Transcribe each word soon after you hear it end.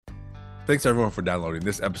Thanks everyone for downloading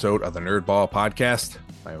this episode of the Nerd Ball Podcast.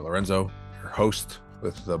 I am Lorenzo, your host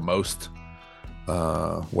with the most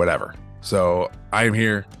whatever. So I am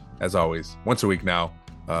here as always once a week now.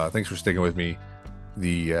 Thanks for sticking with me.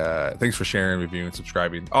 Thanks for sharing, reviewing,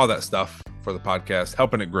 subscribing, all that stuff for the podcast,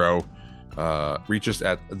 helping it grow. Reach us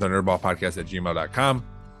at the nerdballpodcast@gmail.com.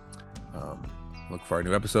 Look for our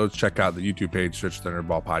new episodes. Check out the YouTube page, search the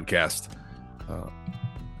Nerdball Podcast.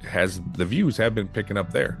 The views have been picking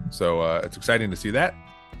up there, so it's exciting to see that.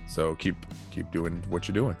 So keep doing what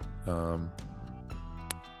you're doing.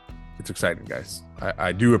 It's exciting, guys.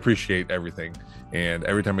 I do appreciate everything, and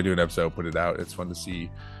every time I do an episode, put it out, it's fun to see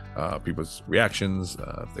people's reactions,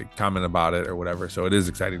 if they comment about it or whatever. So it is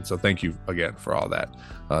exciting. So thank you again for all that.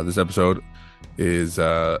 This episode is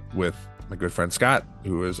with my good friend Scott,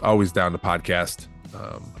 who is always down to podcast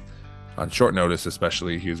on short notice.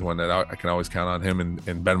 Especially, he's one that I can always count on him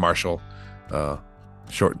and Ben Marshall, the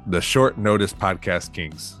short notice podcast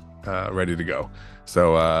kings, ready to go.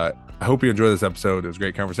 So I hope you enjoy this episode. It was a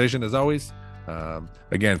great conversation as always.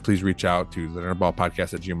 Again, please reach out to the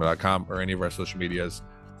nerdballpodcast@gmail.com or any of our social medias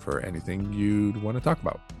for anything you'd want to talk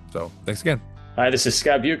about. So thanks again. Hi, this is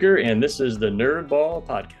Scott Buker, and this is the Nerd Ball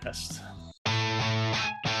Podcast.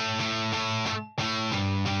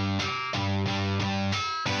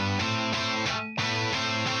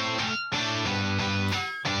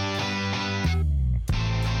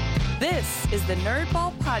 This is the Nerd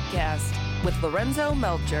Ball Podcast with Lorenzo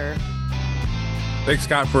Melcher. Thanks,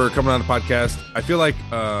 Scott, for coming on the podcast. I feel like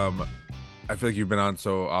you've been on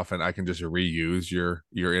so often, I can just reuse your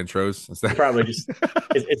intros instead. Probably just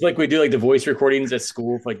it's like we do like the voice recordings at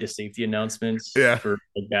school for like the safety announcements for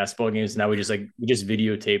like basketball games. Now we just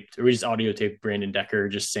videotaped, or we just audio taped Brandon Decker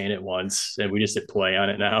just saying it once, and we just hit play on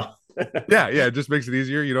it now. yeah, it just makes it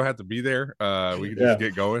easier. You don't have to be there. We can just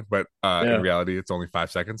get going, but in reality, it's only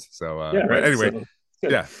 5 seconds. So right, anyway,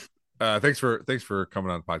 thanks for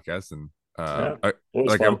coming on the podcast. And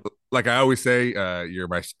like I always say, you're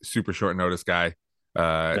my super short notice guy.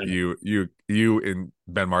 You and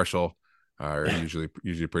Ben Marshall are usually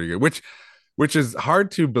pretty good, which is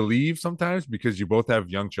hard to believe sometimes because you both have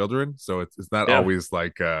young children. So it's not always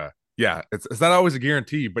like it's not always a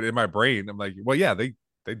guarantee. But in my brain, I'm like, well, yeah, they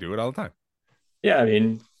do it all the time. Yeah, I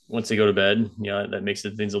mean, once they go to bed, that makes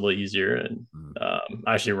things a little easier. And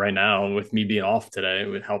actually, right now, with me being off today,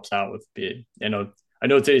 it helps out with being. I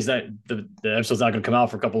know today's not the episode's not going to come out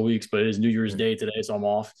for a couple of weeks, but it is New Year's Day today, so I'm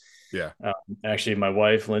off. Yeah. Actually, my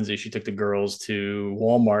wife Lindsay, she took the girls to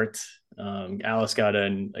Walmart. Alice got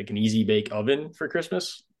an easy bake oven for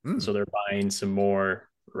Christmas, so they're buying some more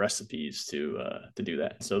recipes to do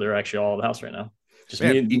that. So they're actually all at the house right now. Just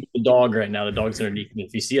me and the dog right now. The dog's underneath me.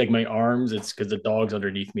 If you see like my arms, it's because the dog's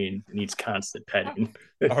underneath me and needs constant petting.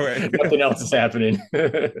 All right. Nothing else is happening.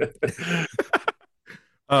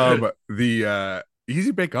 The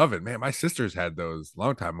easy bake oven, man. My sisters had those a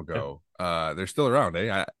long time ago. They're still around,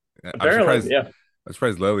 eh? I'm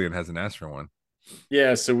surprised Lillian hasn't asked for one.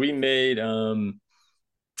 Yeah, so we made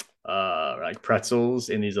like pretzels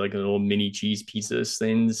and these like little mini cheese pizzas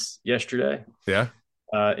things yesterday. Yeah.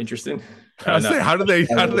 Interesting. How do they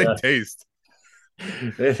taste?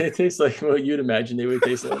 They taste like what you'd imagine they would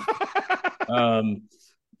taste like.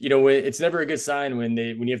 It's never a good sign when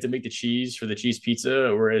you have to make the cheese for the cheese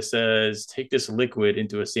pizza, where it says take this liquid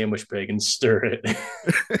into a sandwich bag and stir it.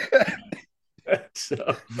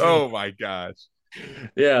 Oh my gosh.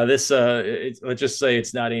 Yeah, this let's just say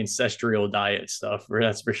it's not ancestral diet stuff,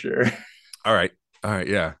 that's for sure. All right,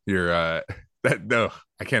 yeah, you're no,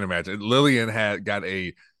 I can't imagine. Lillian had got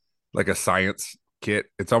a science kit.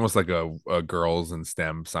 It's almost like a girls in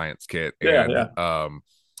STEM science kit. And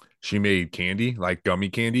she made candy, like gummy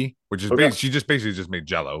candy, which is she just basically made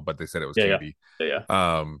Jell-O, but they said it was candy.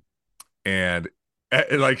 And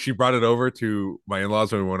like she brought it over to my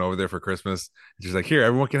in-laws when we went over there for Christmas. She's like, "Here,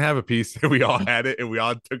 everyone can have a piece." And we all had it, and we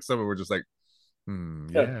all took some, and we're just like,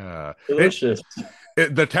 yeah. Delicious.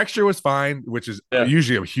 The texture was fine, which is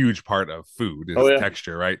usually a huge part of food is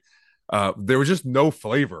texture, right? There was just no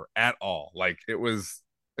flavor at all. Like it was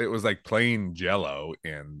like plain Jell-O,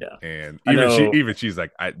 and even she's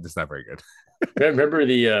like, "It's not very good." Remember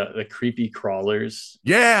the creepy crawlers?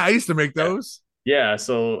 Yeah, I used to make those. Yeah,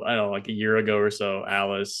 so I don't know, like a year ago or so,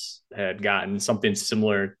 Alice had gotten something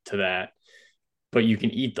similar to that, but you can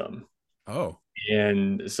eat them. Oh,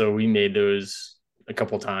 and so we made those a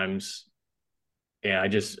couple times. And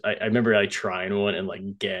I remember like trying one and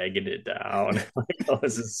like gagging it down. Like, oh,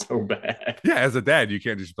 this is so bad. Yeah, as a dad, you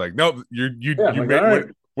can't just be like, nope, you made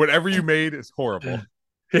whatever you made is horrible.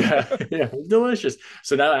 Yeah, delicious.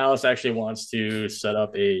 So now Alice actually wants to set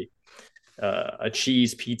up a a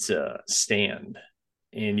cheese pizza stand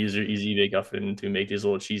and use their easy bake oven to make these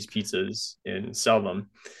little cheese pizzas and sell them.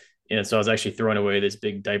 And so I was actually throwing away this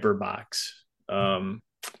big diaper box.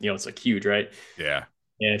 It's like huge, right? Yeah.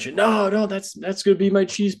 And she, no, that's gonna be my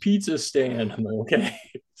cheese pizza stand. I'm like, okay.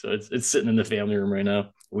 So it's sitting in the family room right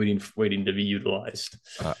now, waiting to be utilized.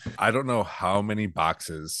 I don't know how many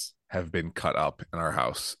boxes have been cut up in our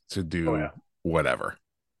house to do Oh yeah. whatever.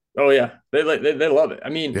 Oh yeah. They love it. I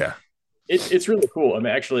mean, Yeah. it's really cool. I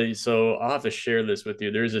mean, actually, so I'll have to share this with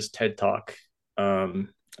you. There's this TED Talk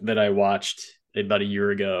that I watched about a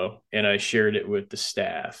year ago, and I shared it with the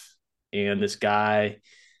staff. And this guy,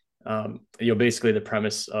 basically the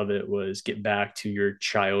premise of it was get back to your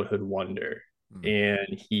childhood wonder.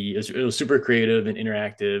 And it was super creative and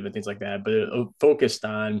interactive and things like that, but it focused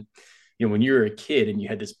on, when you were a kid and you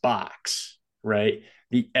had this box, right?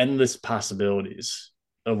 The endless possibilities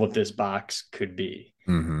of what this box could be.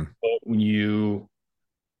 Mm-hmm. But when you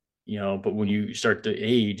start to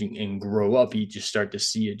age and grow up, you just start to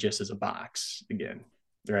see it just as a box again.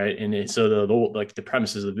 Right. And so the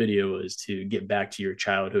premises of the video is to get back to your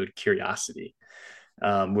childhood curiosity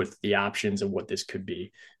with the options of what this could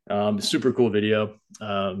be. Super cool video.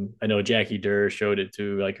 I know Jackie Durr showed it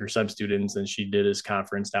to like her some students, and she did his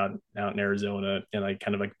conference out in Arizona, and I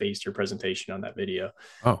kind of like based her presentation on that video.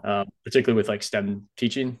 Particularly with like STEM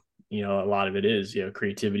teaching, a lot of it is,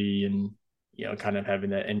 creativity and, kind of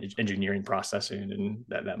having that engineering processing and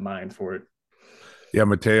that mind for it. Yeah,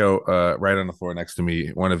 Mateo, right on the floor next to me,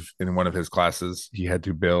 in one of his classes, he had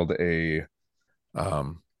to build I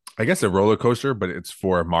guess a roller coaster, but it's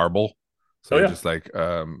for marble. So just like,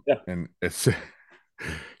 and it's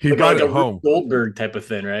he brought it home. Goldberg type of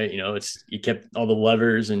thing, right? You kept all the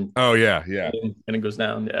levers and and it goes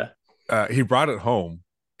down. Yeah. He brought it home,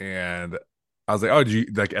 and I was like, "Oh, did you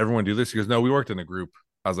like everyone do this?" He goes, "No, we worked in a group."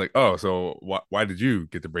 I was like, "Oh, so why did you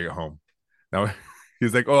get to bring it home?" Now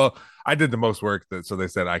he's like, "Well, I did the most work, so they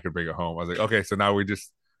said I could bring it home." I was like, "Okay, so now we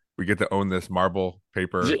get to own this marble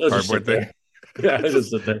paper cardboard thing." Yeah,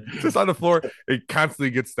 just on the floor. It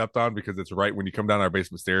constantly gets stepped on because it's right when you come down our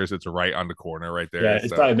basement stairs. It's right on the corner, right there. Yeah,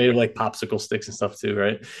 it's probably made of like popsicle sticks and stuff too,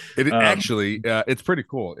 right? It actually, it's pretty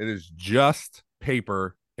cool. It is just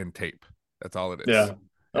paper and tape. That's all it is. Yeah.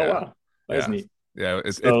 Oh wow, that's neat. Yeah,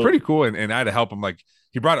 it's pretty cool. And I had to help him. Like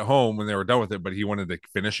he brought it home when they were done with it, but he wanted to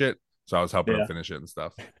finish it, so I was helping him finish it and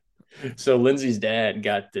stuff. So Lindsay's dad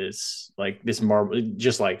got this marble,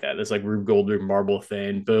 just like that. This like Rube Goldberg marble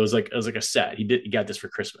thing, but it was like a set. He got this for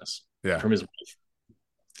Christmas. Yeah, from his wife.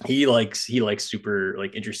 He likes super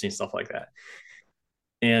like interesting stuff like that,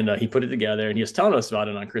 and he put it together. And he was telling us about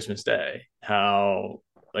it on Christmas Day. How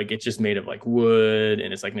like it's just made of like wood,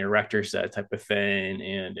 and it's like an erector set type of thing,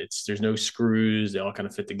 and there's no screws. They all kind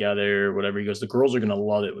of fit together. Whatever. He goes, the girls are gonna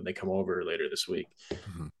love it when they come over later this week.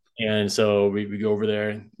 Mm-hmm. And so we go over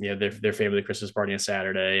there. Yeah, their family Christmas party on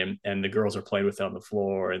Saturday, and the girls are playing with it on the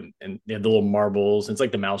floor, and they have the little marbles. It's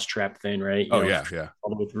like the mouse trap thing, right? Yeah,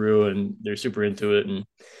 all the way through, and they're super into it.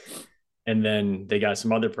 And then they got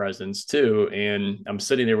some other presents too. And I'm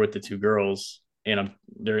sitting there with the two girls, and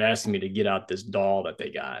they're asking me to get out this doll that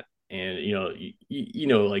they got. And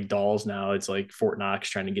like dolls now, it's like Fort Knox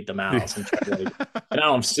trying to get them out. So and I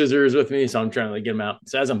don't have scissors with me, so I'm trying to like get them out.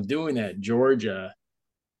 So as I'm doing that, Georgia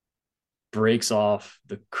breaks off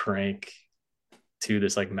the crank to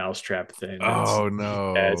this like mousetrap thing. Oh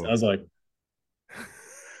no! I was like,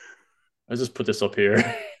 let's just put this up here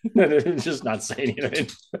and just not say anything.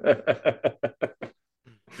 Did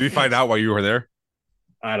you find out while you were there?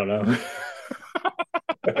 I don't know.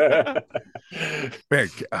 Man,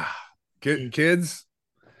 kids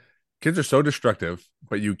are so destructive,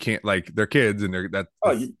 but you can't like they're kids and you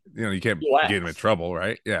can't get them in trouble,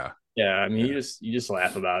 right? Yeah. Yeah, I mean, you just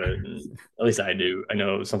laugh about it, and at least I do. I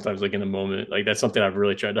know sometimes, like in the moment, like that's something I've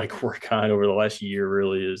really tried to like work on over the last year.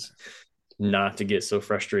 Really, is not to get so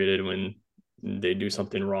frustrated when they do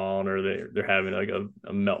something wrong or they're having like a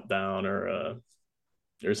meltdown or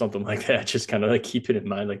something like that. Just kind of like keep it in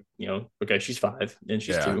mind, like okay, she's 5 and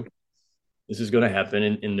she's 2. This is going to happen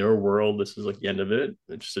in their world. This is like the end of it.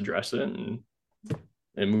 Just address it and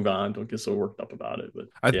move on. Don't get so worked up about it. But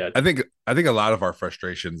I think a lot of our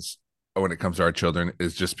frustrations when it comes to our children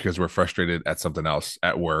is just because we're frustrated at something else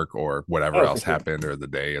at work or whatever else happened or the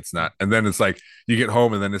day. It's not, and then it's like you get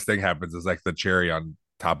home and then this thing happens. It's like the cherry on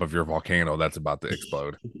top of your volcano that's about to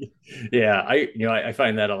explode. Yeah, I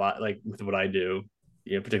find that a lot, like with what I do,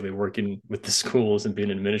 particularly working with the schools and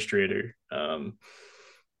being an administrator.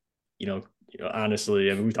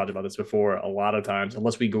 Honestly, I mean, we talked about this before. A lot of times,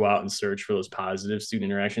 unless we go out and search for those positive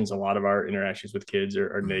student interactions, a lot of our interactions with kids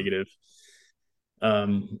are negative.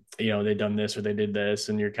 They'd done this or they did this,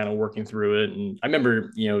 and you're kind of working through it. And I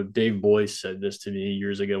remember, Dave Boyce said this to me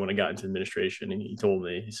years ago when I got into administration, and he told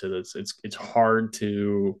me, he said it's hard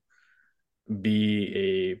to be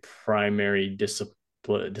a primary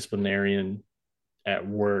disciplinarian at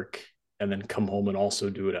work and then come home and also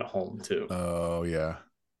do it at home too. Oh yeah.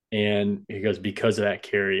 And he goes, because of that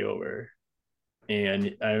carryover.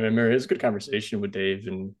 And I remember it was a good conversation with Dave,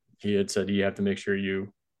 and he had said you have to make sure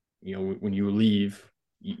when you leave,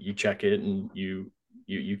 you check it, and you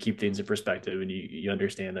keep things in perspective, and you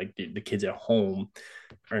understand like the kids at home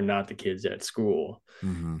are not the kids at school.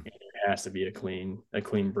 Mm-hmm. And there has to be a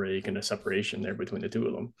clean break and a separation there between the two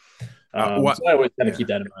of them. So I always kind of keep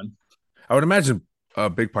that in mind. I would imagine a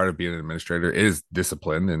big part of being an administrator is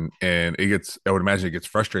discipline, and I would imagine it gets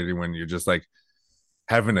frustrating when you're just like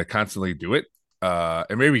having to constantly do it.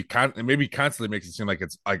 And maybe constantly makes it seem like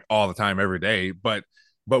it's like all the time, every day. But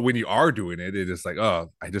when you are doing it, it is like,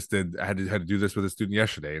 oh, I had to do this with a student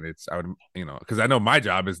yesterday, and because I know my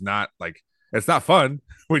job is not like, it's not fun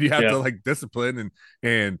when you have to like discipline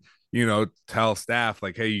and tell staff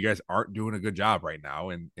like, hey, you guys aren't doing a good job right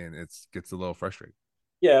now, and it gets a little frustrating.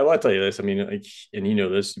 Yeah, well, I'll tell you this. I mean, like, and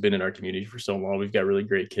this, you've been in our community for so long. We've got really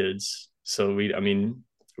great kids. So we don't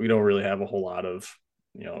really have a whole lot of,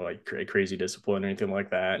 like crazy discipline or anything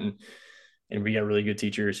like that. And we got really good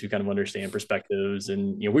teachers who kind of understand perspectives.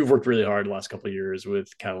 And, we've worked really hard the last couple of years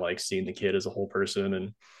with kind of like seeing the kid as a whole person.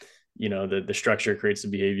 And, the structure creates the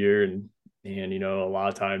behavior. And, a lot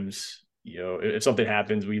of times, if something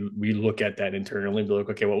happens, we look at that internally and be like,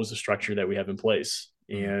 okay, what was the structure that we have in place?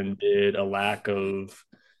 And did a lack of,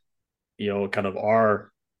 kind of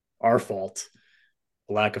our fault,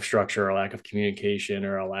 a lack of structure, or a lack of communication,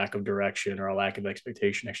 or a lack of direction, or a lack of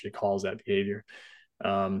expectation actually cause that behavior?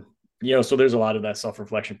 So there's a lot of that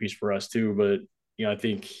self-reflection piece for us too. But, I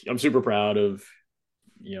think I'm super proud of,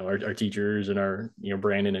 our teachers and our,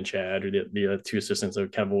 Brandon and Chad, or the two assistants,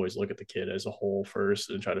 that kind of always look at the kid as a whole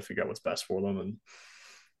first and try to figure out what's best for them. And,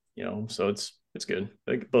 so it's good.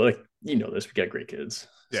 But we got great kids.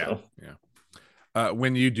 Yeah. So. Yeah.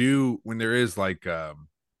 When there is like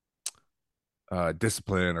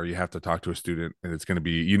discipline, or you have to talk to a student, and it's going to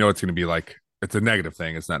be, it's going to be like, it's a negative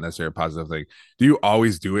thing, it's not necessarily a positive thing, do you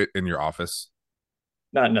always do it in your office?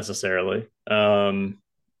 Not necessarily. Actually,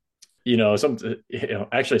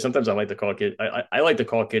 sometimes I like to call kids. I like to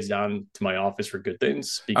call kids down to my office for good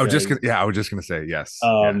things. Because, I was just gonna say yes.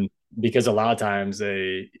 Because a lot of times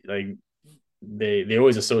they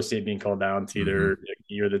always associate being called down to either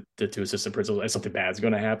you're the two assistant principals and something bad's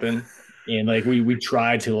going to happen. And like, we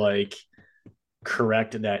try to like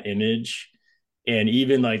correct that image. And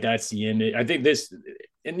even like, that's the image. I think this,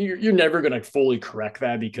 and you're never going to fully correct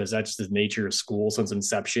that, because that's the nature of school since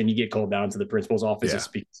inception. You get called down to the principal's office, it's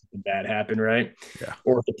because something bad happened, right? Yeah.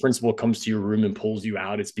 Or if the principal comes to your room and pulls you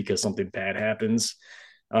out, it's because something bad happens.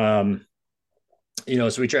 So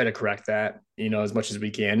we try to correct that, as much as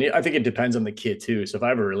we can. I think it depends on the kid too. So if I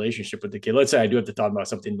have a relationship with the kid, let's say I do have to talk about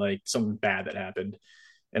something bad that happened,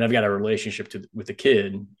 and I've got a relationship with the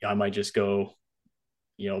kid, I might just go,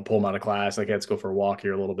 pull them out of class. Like, let's go for a walk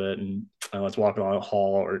here a little bit, and let's walk along the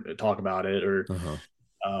hall or talk about it, or,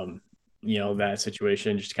 that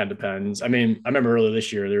situation just kind of depends. I mean, I remember earlier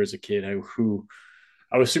this year, there was a kid who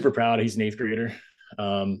I was super proud of. He's an 8th grader.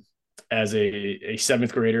 As a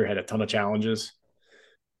 7th grader, had a ton of challenges,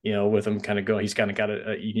 with him kind of go. He's kind of got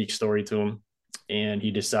a unique story to him, and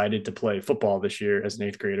he decided to play football this year as an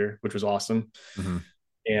 8th grader, which was awesome.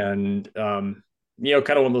 And,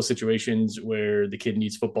 kind of one of those situations where the kid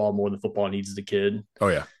needs football more than football needs the kid. Oh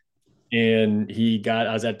yeah. And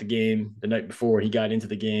I was at the game the night before. He got into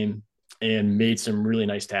the game and made some really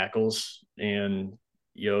nice tackles, and,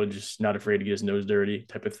 just not afraid to get his nose dirty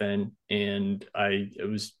type of thing. And I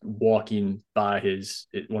was walking by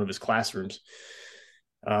one of his classrooms.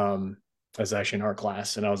 That's actually in our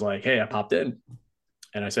class. And I was like, hey, I popped in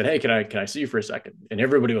and I said, hey, can I see you for a second? And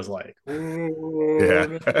everybody was like, yeah.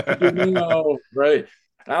 Right.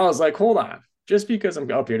 And I was like, hold on, just because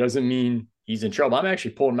I'm up here doesn't mean he's in trouble. I'm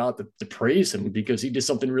actually pulling him out to praise him because he did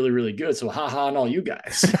something really, really good. So haha on all you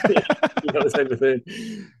guys, type of thing.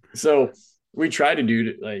 So we try to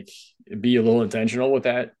do like be a little intentional with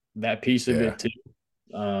that piece of it too.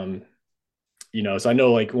 So I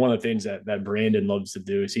know like one of the things that Brandon loves to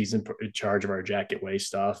do is he's in charge of our jacket way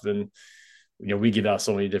stuff. And, we give out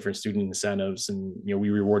so many different student incentives, and,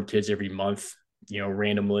 we reward kids every month,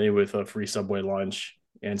 randomly with a free Subway lunch.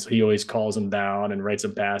 And so he always calls them down and writes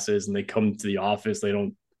them passes, and they come to the office. They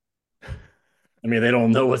don't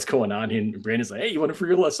know what's going on. And Brandon's like, hey, you want a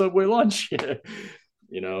free Subway lunch?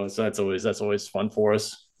 So that's always fun for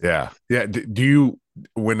us. Yeah. Do you,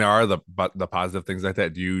 when there are the positive things like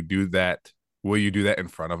that, do you do that? Will you do that in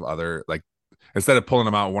front of other, like, instead of pulling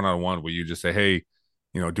them out one on one, will you just say, hey,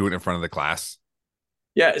 do it in front of the class?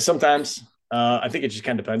 Yeah, sometimes. I think it just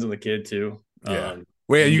kind of depends on the kid too. Yeah.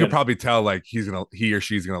 Well, yeah, You you could got probably tell like he or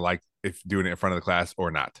she's gonna like if doing it in front of the class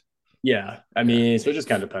or not. Yeah, I Yeah. mean, so it just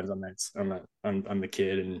kind of depends on on the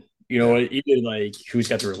kid, and Yeah. even like who's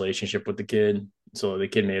got the relationship with the kid. So the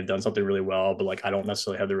kid may have done something really well, but like I don't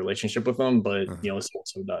necessarily have the relationship with them, but Uh-huh. so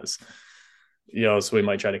also does. So we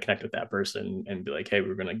might try to connect with that person and be like, hey,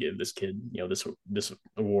 we're gonna give this kid, this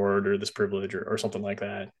award or this privilege or something like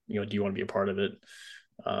that. Do you want to be a part of it?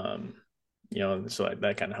 Um, so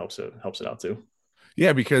that kind of helps it out too.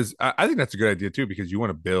 Yeah, because I think that's a good idea too, because you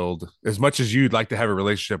want to build as much as you'd like to have a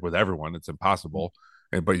relationship with everyone, it's impossible.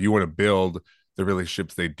 But you want to build the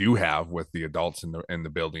relationships they do have with the adults in the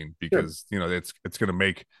building, Sure. because it's gonna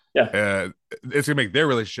make Yeah. uh it's gonna make their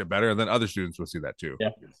relationship better, and then other students will see that too.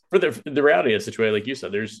 Yeah. For the reality of the situation, like you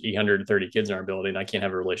said, there's 830 kids in our building. I can't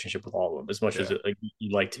have a relationship with all of them as much as Yeah. like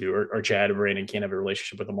you'd like to, or Chad or Brandon can't have a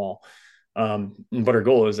relationship with them all. But our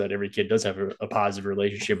goal is that every kid does have a positive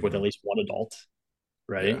relationship with Mm-hmm. at least one adult,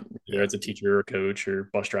 right? Yeah. Whether Yeah. it's a teacher or a coach or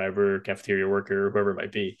bus driver, or cafeteria worker, whoever it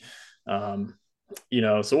might be. Um,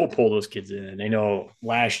 so we'll pull those kids in. I know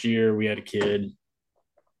last year we had a kid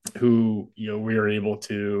who, we were able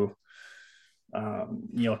to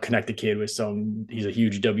connect the kid with he's a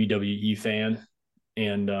huge WWE fan.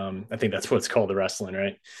 And I think that's what's called the wrestling,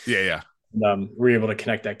 right? Yeah. Yeah. We were able to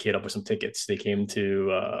connect that kid up with some tickets. They came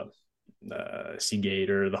to Seagate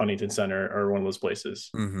or the Huntington Center or one of those places.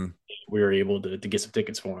 Mm-hmm. We were able to get some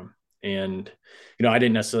tickets for him. And, I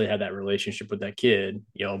didn't necessarily have that relationship with that kid,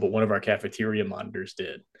 but one of our cafeteria monitors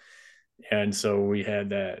did. And so we had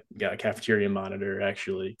that cafeteria monitor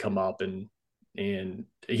actually come up and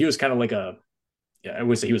he was kind of like I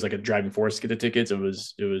would say he was like a driving force to get the tickets. It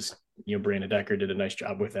was Brandon Decker did a nice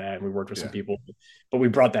job with that, and we worked with some Yeah. people, but we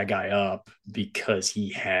brought that guy up because he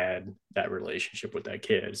had that relationship with that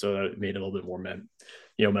kid, so that made it a little bit more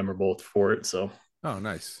memorable for it. So Oh,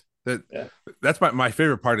 nice. yeah, That's my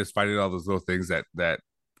favorite part, is finding all those little things that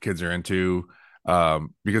kids are into.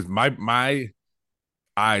 Because my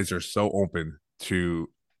eyes are so open to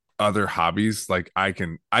other hobbies. Like I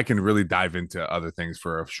can really dive into other things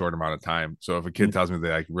for a short amount of time. So if a kid tells me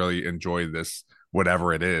they like really enjoy this,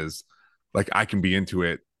 whatever it is, like I can be into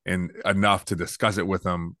it and enough to discuss it with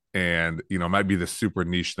them. And it might be this super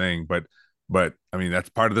niche thing, but I mean that's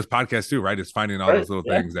part of this podcast too, right? Is finding all right, those little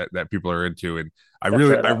yeah, things that people are into. And I that's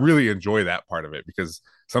really right I on. really enjoy that part of it, because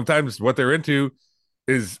sometimes what they're into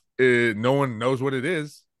is no one knows what it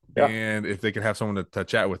is, Yeah, and if they could have someone to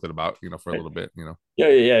chat with it about, for a right. little bit, Yeah.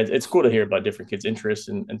 It's cool to hear about different kids' interests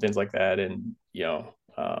and things like that, and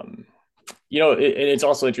and it's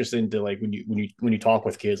also interesting to like when you talk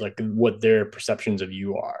with kids, like what their perceptions of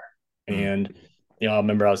you are. Mm, And I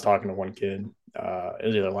remember I was talking to one kid, it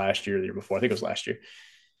was either last year or the year before. I think it was last year.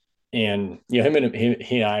 And he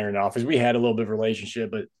and I are in the office. We had a little bit of a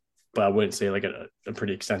relationship, but I wouldn't say like a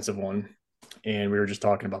pretty extensive one. And we were just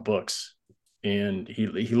talking about books. And he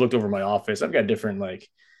looked over my office. I've got different like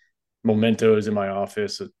mementos in my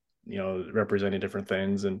office, representing different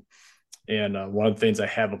things. And one of the things I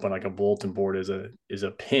have up on like a bulletin board is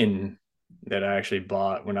a pin that I actually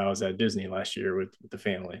bought when I was at Disney last year with the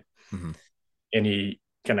family. mm-hmm. And he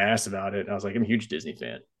kind of asked about it, and I was like, I'm a huge Disney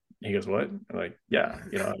fan. And he goes, "What?" I'm like, "Yeah,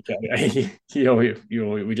 we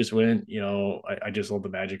just went. I just love the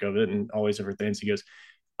magic of it and all these different things." He goes,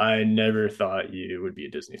 "I never thought you would be a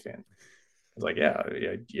Disney fan." I was like, yeah.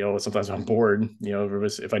 Sometimes I'm bored.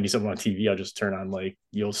 If I need something on TV, I'll just turn on like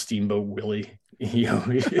Steamboat Willie,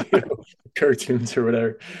 cartoons or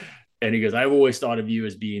whatever. And he goes, I've always thought of you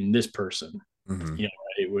as being this person, Mm-hmm.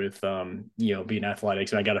 right, with being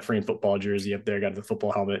athletics. And I got a framed football jersey up there, got the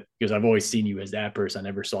football helmet, because I've always seen you as that person. I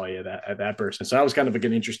never saw you that person. So that was kind of like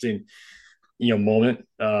an interesting, moment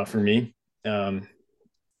for me.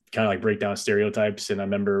 Kind of like break down stereotypes. And I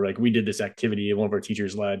remember like we did this activity one of our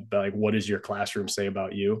teachers led, but like, what does your classroom say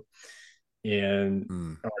about you? And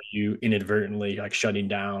Mm. are you inadvertently like shutting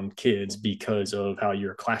down kids because of how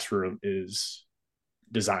your classroom is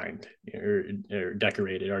designed or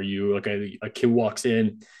decorated? Are you like a kid walks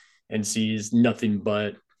in and sees nothing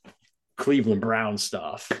but Cleveland Brown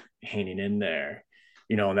stuff hanging in there,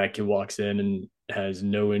 and that kid walks in and has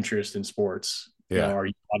no interest in sports, Yeah. are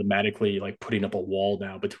you automatically like putting up a wall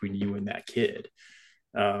now between you and that kid,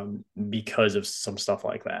 because of some stuff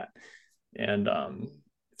like that? And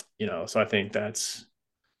so I think that's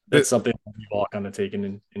It, something we've all kind of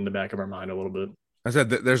taken in the back of our mind a little bit. I said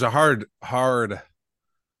that there's a hard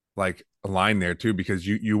like a line there too, because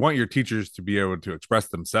you want your teachers to be able to express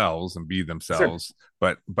themselves and be Sure. themselves,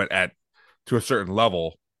 but at to a certain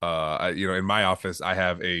level. In my office, I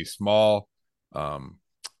have a small um,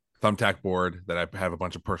 thumbtack board that I have a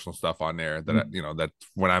bunch of personal stuff on there that that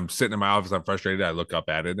when I'm sitting in my office, I'm frustrated. I look up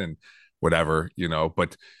at it and whatever,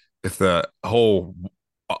 But if the whole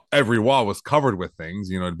every wall was covered with things,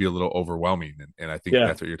 it'd be a little overwhelming. And I think Yeah.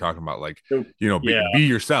 that's what you're talking about. Like, Yeah. be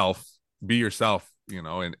yourself,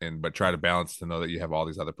 and but try to balance to know that you have all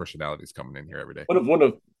these other personalities coming in here every day. One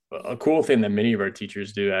of a cool thing that many of our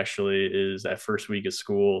teachers do actually is that first week of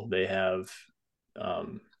school, they have,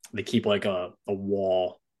 they keep like a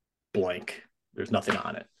wall blank. There's nothing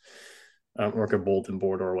on it, or like a bulletin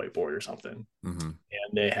board or a whiteboard or something. Mm-hmm.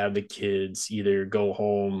 And they have the kids either go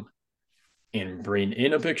home and bring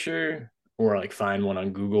in a picture or like find one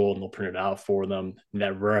on Google and they'll print it out for them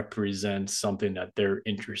that represents something that they're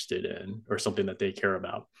interested in or something that they care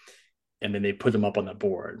about. And then they put them up on the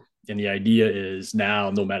board. And the idea is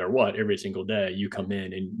now, no matter what, every single day you come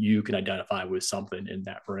in and you can identify with something in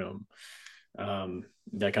that room.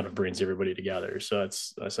 That kind of brings everybody together. So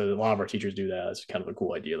a lot of our teachers do that. It's kind of a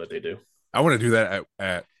cool idea that they do. I want to do that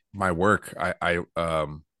at my work.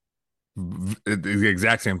 The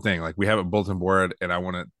exact same thing. Like we have a bulletin board, and I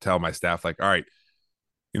want to tell my staff, like, all right,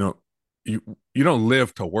 you you don't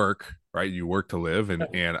live to work, right? You work to live,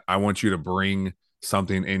 and I want you to bring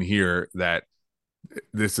something in here that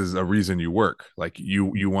this is a reason you work. Like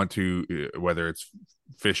you want to, whether it's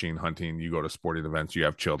fishing, hunting, you go to sporting events, you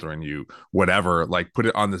have children, you whatever, like put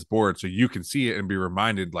it on this board so you can see it and be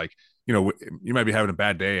reminded. Like, you might be having a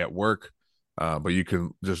bad day at work, but you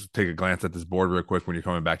can just take a glance at this board real quick when you're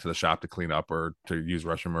coming back to the shop to clean up or to use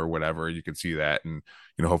restroom or whatever. You can see that, and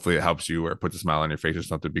hopefully it helps you or puts a smile on your face or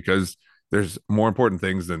something, because there's more important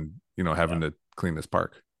things than having to clean this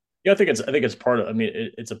park. Yeah, I think it's part of. I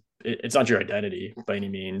mean, it's not your identity by any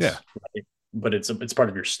means. Yeah, right? But it's part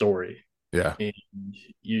of your story. Yeah, And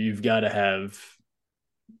you've got to have,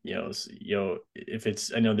 if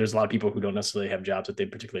it's. I know there's a lot of people who don't necessarily have jobs that they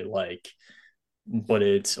particularly like, but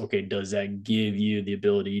it's okay. Does that give you the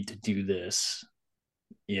ability to do this?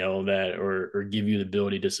 That or give you the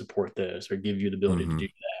ability to support this or give you the ability to do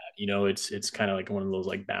that. It's kind of like one of those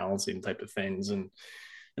like balancing type of things, and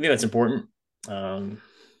I think that's important.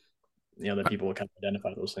 That people will kind of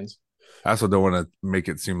identify those things. I also don't want to make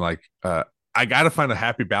it seem like I got to find a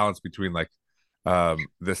happy balance between like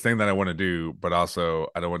this thing that I want to do, but also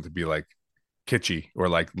I don't want it to be like kitschy or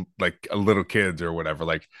like a little kids or whatever.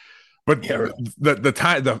 Like, but Yeah, right. the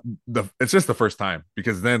time the it's just the first time,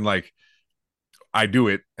 because then like I do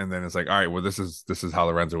it and then it's like, all right, well this is how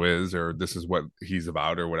Lorenzo is, or this is what he's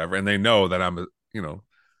about or whatever, and they know that I'm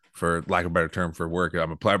for lack of a better term for work,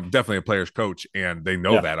 I'm definitely a player's coach, and they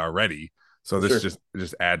know that already. So this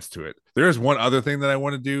just adds to it. There is one other thing that I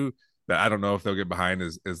want to do that I don't know if they'll get behind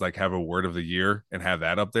is like have a word of the year and have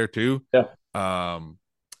that up there too. Yeah.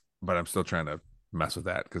 But I'm still trying to mess with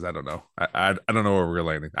that because I don't know. I don't know where we're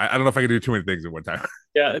landing. I don't know if I can do too many things at one time.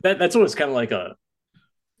 Yeah, that's always kind of like a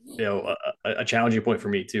challenging point for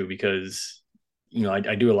me too, because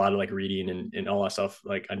I do a lot of like reading and all that stuff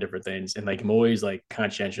like on different things, and like I'm always like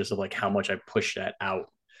conscientious of like how much I push that out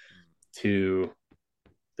to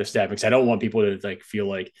the staff, because I don't want people to like feel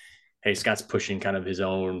like, hey, Scott's pushing kind of his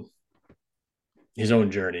own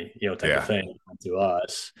journey, type of thing to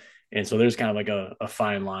us. And so there's kind of like a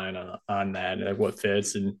fine line on that and like what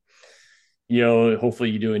fits, and hopefully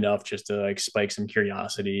you do enough just to like spike some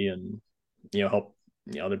curiosity and help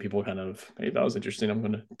other people kind of, hey, that was interesting, I'm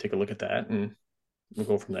going to take a look at that, and we'll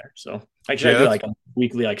go from there. So actually I do like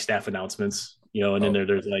weekly like staff announcements, and then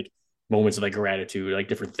there's like moments of like gratitude, like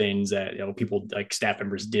different things that people like staff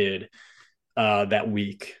members did that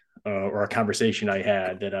week, or a conversation I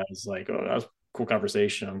had that I was like, oh, that was a cool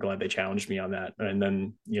conversation, I'm glad they challenged me on that. And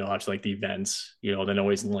then after like the events, then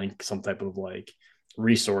always link some type of like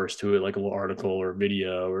resource to it, like a little article or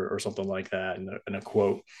video or something like that, and a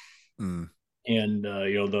quote. And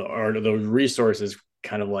the resources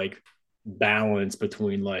kind of like balance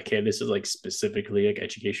between like, hey, this is like specifically like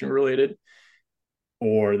education related,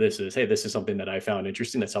 or this is, hey, this is something that I found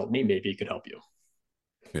interesting that's helped me, maybe it could help you.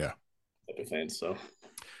 Yeah. Type of thing. So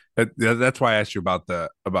that's why I asked you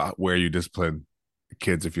about where you discipline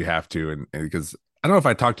kids if you have to, and because I don't know if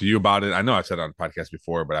I talked to you about it. I know I've said it on the podcast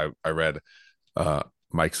before, but I read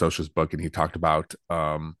Mike Socha's book, and he talked about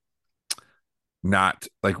not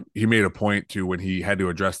like, he made a point to when he had to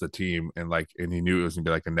address the team and he knew it was gonna be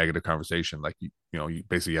like a negative conversation, like you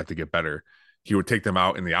basically have to get better, he would take them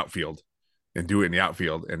out in the outfield and do it in the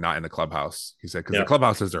outfield and not in the clubhouse. He said, because the Yeah.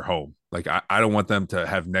 clubhouse is their home. Like, I don't want them to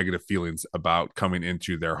have negative feelings about coming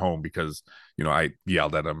into their home because, I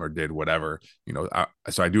yelled at them or did whatever,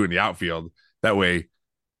 so I do it in the outfield. That way,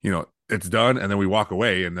 it's done. And then we walk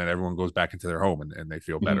away and then everyone goes back into their home and they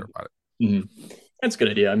feel better about it. Mm-hmm. That's a good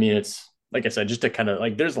idea. I mean, it's like I said, just to kind of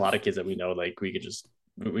like, there's a lot of kids that we know, like we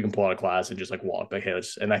can pull out of class and just like walk like, hey,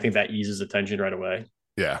 and I think that eases the tension right away.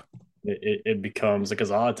 Yeah. It becomes because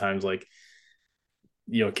a lot of times like,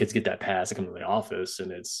 kids get that pass to come to the office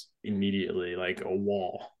and it's immediately like a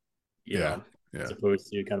wall, as opposed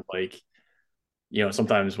to kind of like,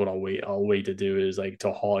 sometimes what I'll wait to do is like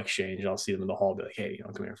to hall exchange. And I'll see them in the hall, be like, hey,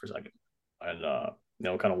 come here for a second.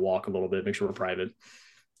 And, kind of walk a little bit, make sure we're private,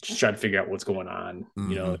 just try to figure out what's going on,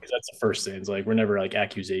 because that's the first thing. It's like, we're never like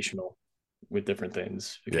accusational with different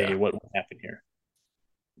things. Okay. What happened here?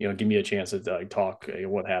 Give me a chance to like talk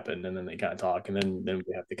what happened. And then they kind of talk and then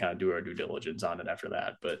we have to kind of do our due diligence on it after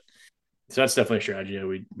that. But so that's definitely a strategy that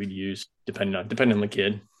we'd use depending on the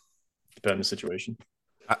kid, depending on the situation.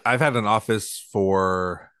 I've had an office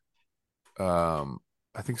for, I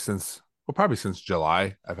think probably since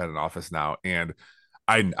July. I've had an office now, and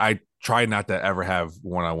I try not to ever have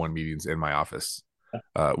one-on-one meetings in my office.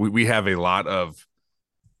 We have a lot of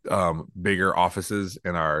bigger offices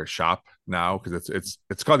in our shop now because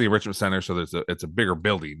it's called the Enrichment Center, so it's a bigger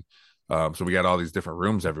building. So we got all these different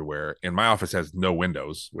rooms everywhere, and my office has no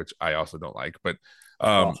windows, which I also don't like. But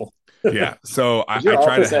yeah, so I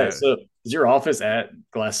try to have. So is your office at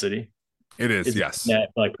Glass City? It is, yes. That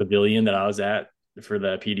like pavilion that I was at for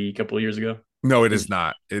the PD a couple of years ago? No, it is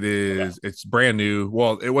not. It is. Okay. It's brand new.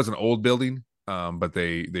 Well, it was an old building, but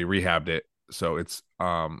they rehabbed it, so it's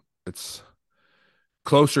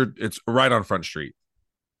closer. It's right on Front Street.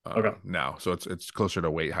 Okay. Now, so it's closer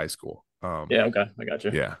to Waite High School. Yeah. Okay. I got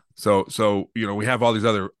you. Yeah. So we have all these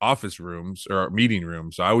other office rooms or meeting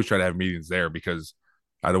rooms. So I always try to have meetings there because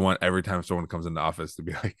I don't want every time someone comes in the office to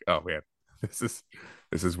be like, oh man, this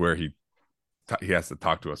is where he has to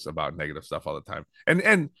talk to us about negative stuff all the time.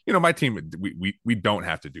 And my team, we don't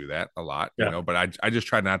have to do that a lot, but I just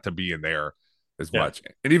try not to be in there as much.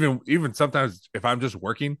 And even sometimes if I'm just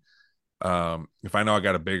working, if I know I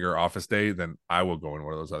got a bigger office day, then I will go in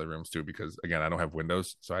one of those other rooms too, because again, I don't have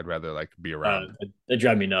windows, so I'd rather like be around. They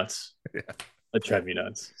drive me nuts. Yeah. That drive me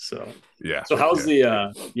nuts. So yeah. So how's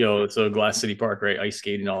the so Glass City Park, right? Ice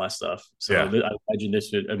skating, all that stuff. So I imagine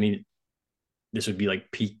this would be like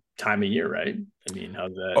peak time of year, right? I mean,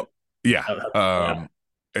 how's that? Oh, yeah.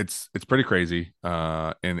 It's pretty crazy.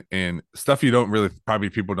 And stuff you don't really probably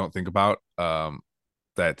people don't think about.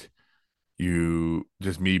 That you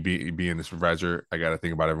just me being the supervisor, I got to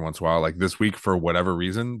think about every once in a while. Like this week, for whatever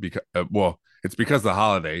reason, because it's because of the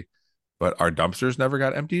holiday, but our dumpsters never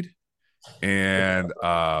got emptied. And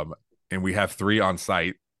we have 3 on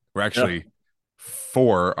site. We're actually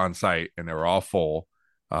 4 on site, and they were all full.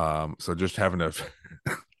 So just having to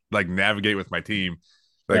like navigate with my team,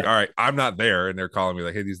 like, all right, I'm not there, and they're calling me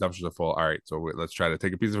like, hey, these dumpsters are full. All right, so let's try to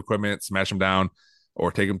take a piece of equipment, smash them down,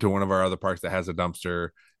 or take them to one of our other parks that has a dumpster.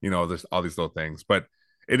 There's all these little things, but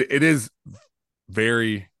it is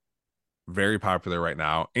very, very popular right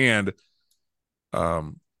now, and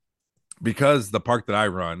because the park that I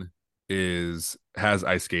run has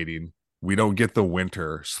ice skating, we don't get the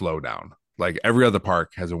winter slowdown. Like every other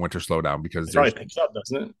park has a winter slowdown because it probably picks up,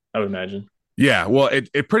 doesn't it? I would imagine. Yeah, well,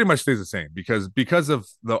 it pretty much stays the same because of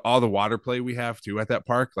all the water play we have too at that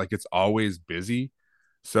park. Like it's always busy.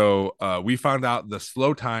 So we found out the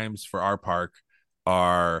slow times for our park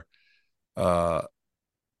are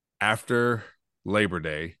after Labor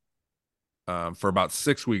Day. For about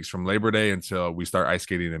 6 weeks from Labor Day until we start ice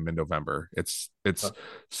skating in mid-November. It's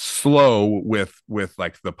slow with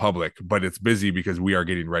like the public, but it's busy because we are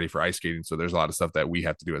getting ready for ice skating. So there's a lot of stuff that we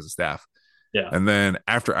have to do as a staff. Yeah. And then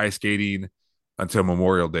after ice skating until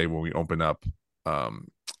Memorial Day, when we open up all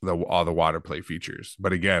the water play features.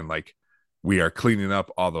 But again, like we are cleaning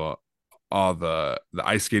up all the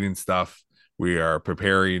ice skating stuff. We are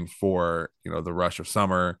preparing for the rush of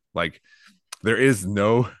summer. Like there is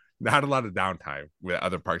not a lot of downtime where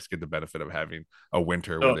other parks get the benefit of having a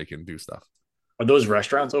winter where they can do stuff. Are those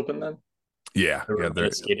restaurants open then? Yeah. The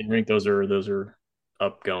skating rink. Those are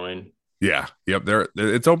up going. Yeah. Yep.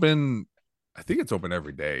 It's open. I think it's open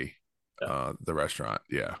every day. The restaurant.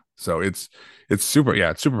 Yeah. So it's super.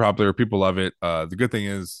 Yeah. It's super popular. People love it. The good thing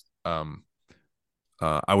is,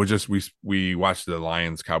 we watched the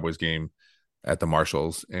Lions Cowboys game at the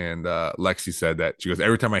Marshalls, and Lexi said that she goes,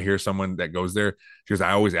 every time I hear someone that goes there, she goes,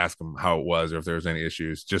 I always ask them how it was or if there's any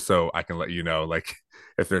issues, just so I can let you know, like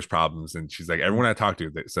if there's problems. And she's like, everyone I talk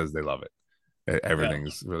to that says they love it.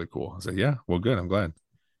 everything's really cool. I said, yeah, well, good. I'm glad.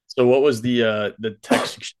 So what was the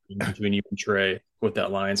text exchange between you and Trey with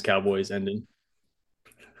that Lions Cowboys ending?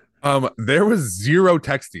 There was zero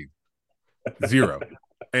texting, zero,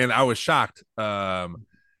 and I was shocked.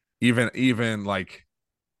 Even like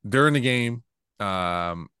during the game,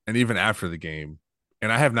 and even after the game,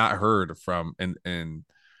 and I have not heard from and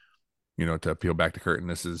to peel back the curtain.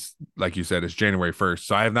 This is like you said, it's January 1st,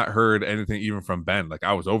 so I have not heard anything even from Ben. Like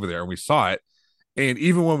I was over there and we saw it, and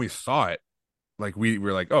even when we saw it, like we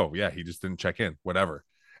were like, oh yeah, he just didn't check in, whatever.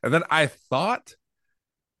 And then I thought,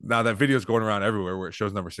 now that video is going around everywhere where it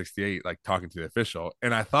shows number 68 like talking to the official,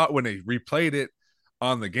 and I thought when they replayed it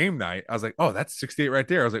on the game night, I was like, oh, that's 68 right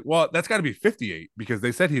there. I was like, well, that's got to be 58 because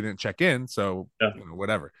they said he didn't check in, so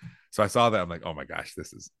whatever. So I saw that, I'm like, oh my gosh,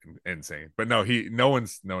 this is insane. But no, no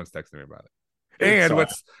one's texting me about it. And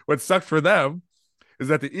what sucked for them is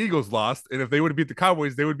that the Eagles lost, and if they would have beat the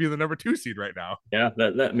Cowboys, they would be the number 2 seed right now. Yeah,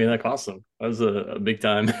 that cost them. That was a big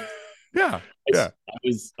time. Yeah. I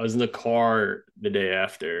was in the car the day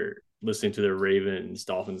after listening to the Ravens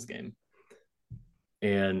Dolphins game,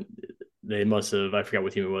 and they must have, I forgot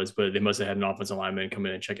what team it was, but they must have had an offensive lineman come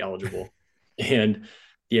in and check eligible. And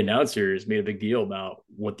the announcers made a big deal about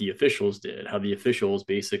what the officials did, how the officials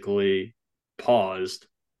basically paused,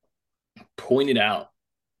 pointed out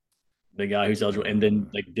the guy who's eligible, and then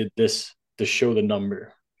like did this to show the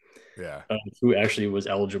number of who actually was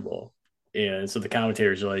eligible. And so the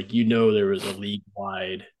commentators are like, there was a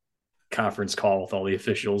league-wide conference call with all the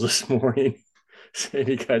officials this morning. So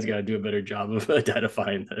you guys got to do a better job of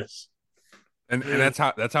identifying this. And that's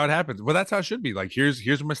how it happens. Well, that's how it should be. Like, here's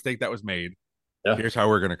a mistake that was made. Yeah. Here's how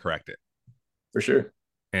we're going to correct it. For sure.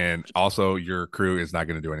 And also, your crew is not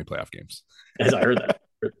going to do any playoff games. As I heard that.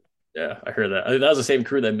 Yeah, I heard that. I think that was the same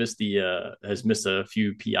crew that has missed a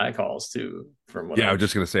few PI calls too. I was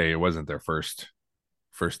just going to say it wasn't their first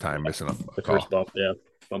time missing a call. First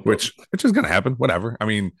bump, which is going to happen. Whatever. I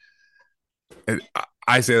mean,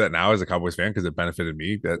 I say that now as a Cowboys fan because it benefited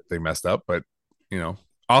me that they messed up. But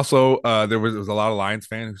also there was a lot of Lions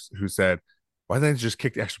fans who said, "Why didn't they just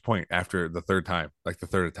kick the extra point after the third time, like the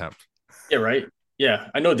third attempt?" Yeah, right. Yeah,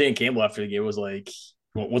 I know Dan Campbell after the game was like,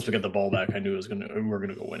 well, once we got the ball back, I knew we were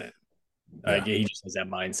gonna go win it. Yeah. He just has that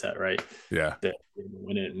mindset, right? Yeah, that we're gonna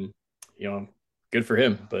win it, and good for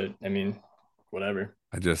him. But I mean, whatever.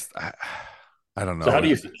 I don't know. So how do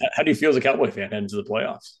you feel as a Cowboy fan heading to the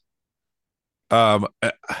playoffs?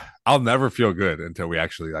 I'll never feel good until we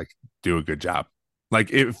actually like do a good job.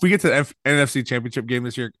 Like if we get to the NFC Championship game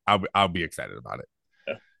this year, I'll be excited about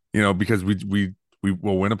it. Yeah. Because we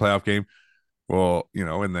will win a playoff game. Well,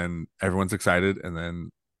 and then everyone's excited, and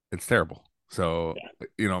then it's terrible. So,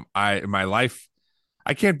 in my life,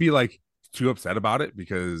 I can't be like too upset about it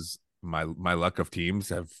because my luck of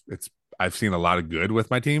teams I've seen a lot of good with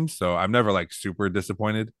my teams, so I'm never like super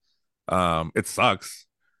disappointed. It sucks.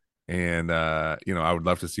 And I would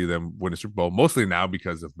love to see them win a Super Bowl, mostly now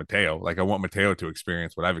because of Mateo. Like I want Mateo to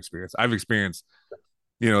experience what I've experienced. I've experienced,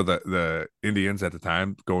 the Indians at the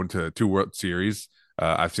time going to 2 World Series.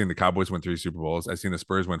 I've seen the Cowboys win 3 Super Bowls. I've seen the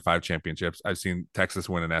Spurs win 5 championships. I've seen Texas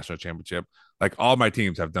win a national championship. Like all my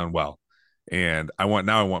teams have done well, and I want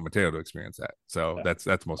Mateo to experience that. So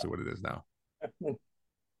that's mostly what it is now. I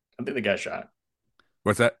think they got a shot.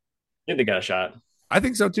 What's that? I think they got a shot. I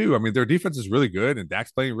think so too. I mean, their defense is really good, and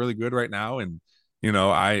Dak's playing really good right now. And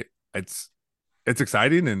it's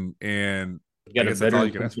exciting, and you got a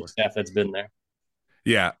better staff that's been there.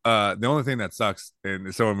 Yeah. The only thing that sucks,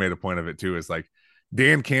 and someone made a point of it too, is like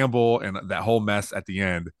Dan Campbell and that whole mess at the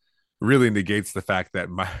end really negates the fact that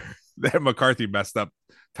that McCarthy messed up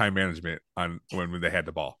time management on when they had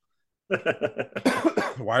the ball.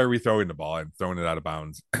 Why are we throwing the ball and throwing it out of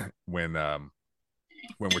bounds when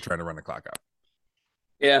we're trying to run the clock out?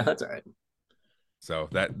 Yeah, that's all right. So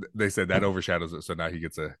that they said that overshadows it. So now he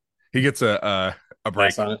gets a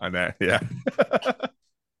break on that. Yeah.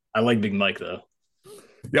 I like Big Mike though.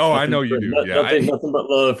 Oh, I know you do. Nothing but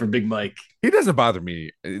love for Big Mike. He doesn't bother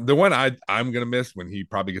me. The one I'm gonna miss when he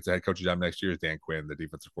probably gets a head coaching job next year is Dan Quinn, the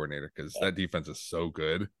defensive coordinator, because that defense is so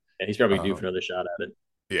good. Yeah, he's probably due for another shot at it.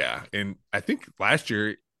 Yeah, and I think last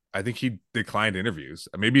year, he declined interviews.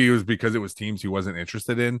 Maybe it was because it was teams he wasn't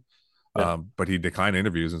interested in. Yeah. But he declined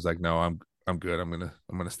interviews and was like, "No, I'm good. I'm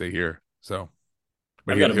gonna stay here." So,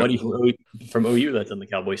 but I've got a buddy from OU that's on the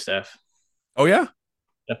Cowboy staff. Oh yeah.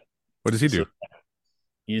 Yeah. What does he do?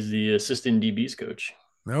 He's the assistant DB's coach.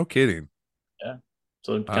 No kidding. Yeah.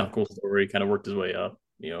 So kind of cool story. Kind of worked his way up.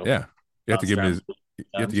 Yeah. You have to give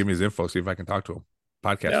me his info. See if I can talk to him.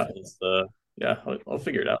 Podcast. Yeah. Yeah, I'll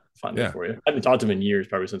figure it out. Find that Yeah. for you. I haven't talked to him in years,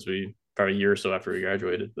 probably a year or so after we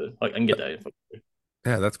graduated, but I can get that info.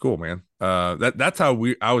 Yeah, that's cool, man. That's how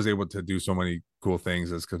I was able to do so many cool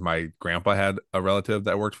things is because my grandpa had a relative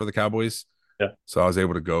that worked for the Cowboys. Yeah. So I was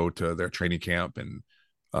able to go to their training camp and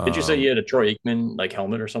Did you say um you had a Troy Aikman like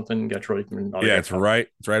helmet or something? Got Troy Aikman yeah, autograph helmet?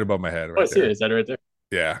 it's right above my head Oh, I right see it. there. Is that right there?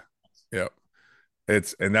 Yeah. Yep.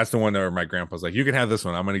 And that's the one where my grandpa's like, you can have this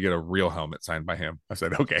one. I'm gonna get a real helmet signed by him. I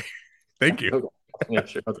said, okay, thank you. Okay. Yeah,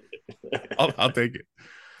 sure. I'll take it.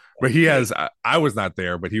 But he has. I was not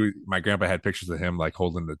there, but my grandpa had pictures of him like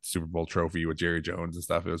holding the Super Bowl trophy with Jerry Jones and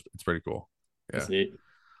stuff. It's pretty cool. Yeah, That's neat.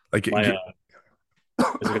 like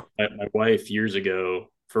My my wife years ago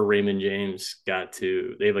for Raymond James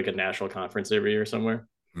they have like a national conference every year somewhere.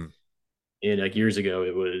 mm, And like years ago,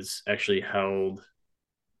 it was actually held,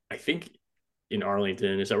 I think, in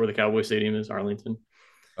Arlington. Is that where the Cowboy Stadium is? Arlington.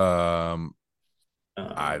 um,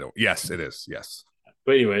 I Um, don't. Yes, it is. Yes.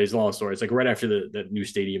 but anyways, long story. It's like right after the new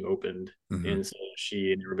stadium opened, Mm-hmm. and so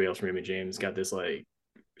she and everybody else from Raymond James got this like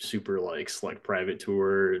super like select private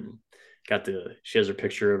tour, and she has her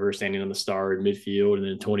picture of her standing on the star in midfield, and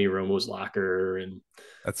then Tony Romo's locker, and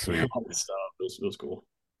That's sweet. all this stuff. It was cool.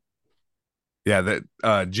 Yeah,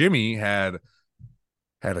 that Jimmy had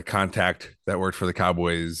a contact that worked for the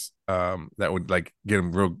Cowboys that would like get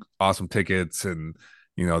him real awesome tickets and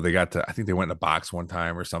they got to I think they went in a box one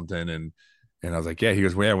time or something and I was like, yeah, he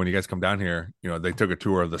goes, well, yeah, when you guys come down here, they took a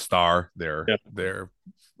tour of the Star, Yeah. their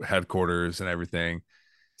headquarters and everything.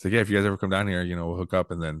 So yeah, if you guys ever come down here, we'll hook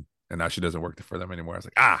up and now she doesn't work for them anymore. I was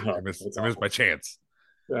like, Oh, I missed my chance.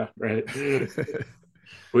 Yeah, right.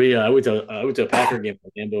 I went to a Packer game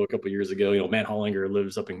in Lambeau a couple of years ago. Matt Hollinger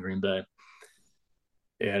lives up in Green Bay,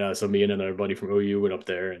 and so me and another buddy from OU went up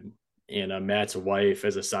there, and Matt's wife,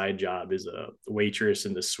 as a side job, is a waitress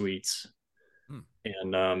in the suites, Hmm.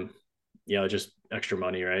 and just extra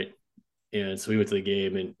money, right? And so we went to the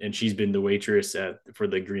game, and she's been the waitress for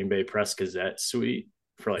the Green Bay Press Gazette suite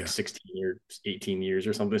for like Yeah. 16 years, 18 years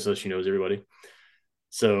or something. So she knows everybody.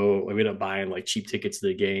 So we ended up buying like cheap tickets to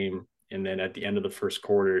the game. And then at the end of the first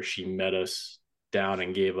quarter, she met us down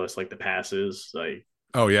and gave us like the passes, like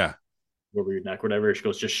Oh yeah. over your neck, whatever. She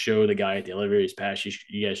goes, just show the guy at the elevator his pass.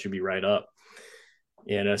 You guys should be right up.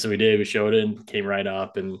 And so we did. We showed it and came right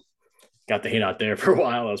up and got to hang out there for a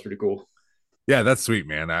while. That was pretty cool. Yeah, that's sweet,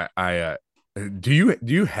 man. I do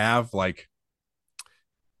you have like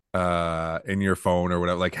in your phone or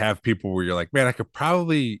whatever, like have people where you're like, man, I could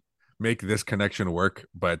probably make this connection work,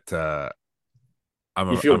 but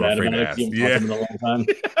You feel I'm bad afraid about to it because ask. you haven't talked Yeah. to them in a long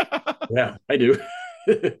time. Yeah, I do.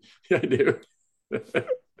 Yeah, I do.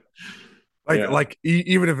 like Yeah.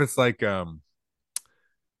 even if it's like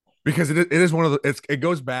because it is one of it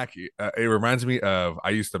goes back it reminds me of I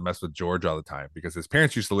used to mess with George all the time because his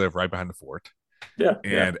parents used to live right behind the fort Yeah.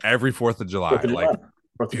 Yeah. and every 4th of Fourth July of like July.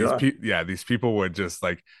 Fourth of July. these people would just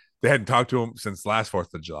like they hadn't talked to him since last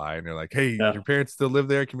 4th of July and they're like, hey, Yeah. your parents still live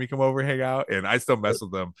there, can we come over and hang out? And I still mess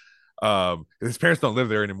with them. His parents don't live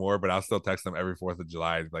there anymore, but I'll still text them every 4th of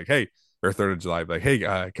July like, hey, or 3rd of July, like, hey,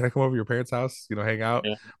 can I come over to your parents' house, hang out?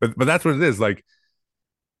 Yeah. But that's what it is, like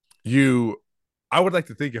you I would like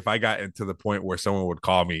to think if I got into the point where someone would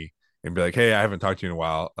call me and be like, hey, I haven't talked to you in a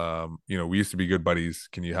while, we used to be good buddies,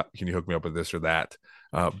 can you hook me up with this or that?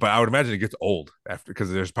 But I would imagine it gets old after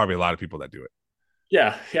because there's probably a lot of people that do it.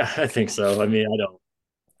 Yeah. Yeah. I think so. I mean, I don't.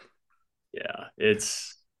 Yeah.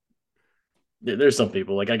 There's some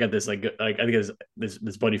people like I got this I think it's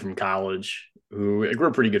this buddy from college who like,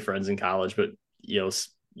 we're pretty good friends in college, but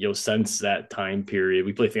since that time period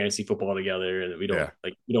we play fantasy football together and Yeah.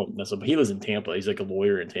 we don't mess up. He lives in Tampa. He's like a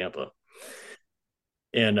lawyer in Tampa,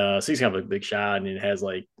 and so he's kind of a big shot and it has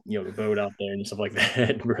like the boat out there and stuff like that.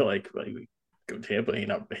 And we're like we go to Tampa,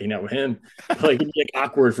 hang out with him. But, like it'd be like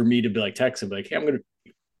awkward for me to be like text him like, hey,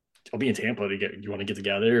 I'll be in Tampa to get. You want to get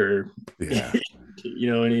together or Yeah.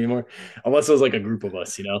 anymore? Unless it was like a group of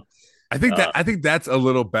us. I think that's a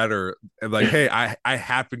little better. Like, hey, I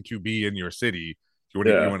happen to be in your city. You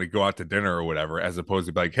Yeah. want to go out to dinner or whatever, as opposed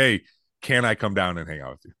to be like, hey, can I come down and hang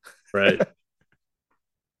out with you? Right.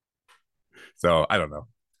 So I don't know.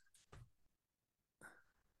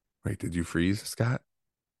 Wait, did you freeze, Scott?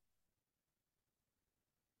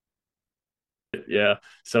 Yeah.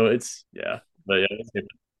 So but yeah.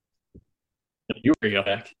 You were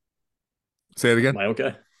back. Say it again. Am I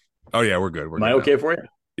okay? Oh yeah, we're good. We're Am I good okay now. for you?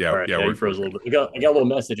 Yeah, All right. yeah, Yeah, we're you froze a good. little bit. I got a little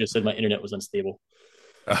message that said my internet was unstable.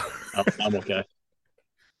 I'm okay.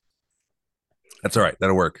 That's all right.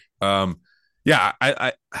 That'll work. Yeah,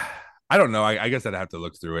 I don't know. I guess I'd have to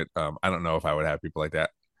look through it. I don't know if I would have people like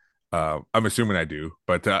that. I'm assuming I do,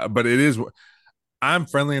 but it is. I'm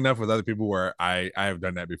friendly enough with other people where I have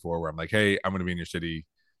done that before, where I'm like, hey, I'm gonna be in your city,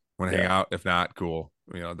 want to hang Yeah. out? If not, cool.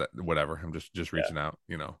 That whatever. I'm just Yeah. reaching out.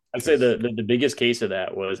 I'd say Because the biggest case of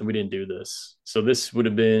that was, and we didn't do this. So this would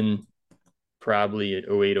have been probably at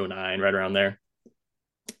 08, 09, right around there.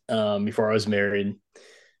 Before I was married,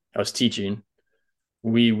 I was teaching.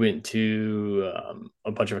 We went to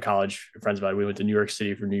a bunch of college friends of mine. We went to New York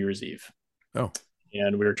City for New Year's Eve. oh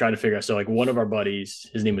And we were trying to figure out. So, like, one of our buddies,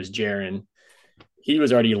 his name was Jaron. He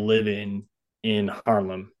was already living in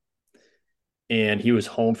Harlem, and he was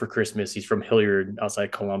home for Christmas. He's from Hilliard,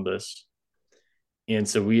 outside Columbus, and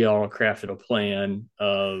so we all crafted a plan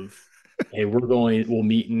of, hey, we'll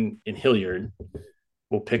meet in Hilliard.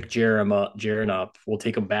 We'll pick Jaron up. We'll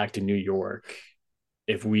take him back to New York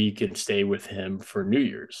if we can stay with him for New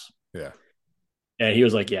Year's. yeah. And he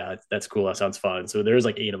was like, yeah, that's cool. That sounds fun. So there's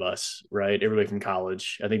like 8 of us, right? Everybody from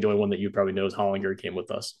college. I think the only one that you probably know is Hollinger came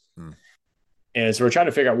with us. Hmm. And so we're trying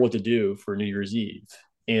to figure out what to do for New Year's Eve.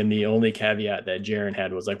 And the only caveat that Jaron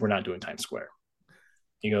had was like, we're not doing Times Square.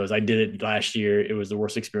 He goes, I did it last year. It was the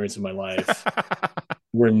worst experience of my life.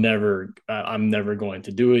 I'm never going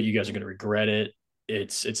to do it. You guys are going to regret it.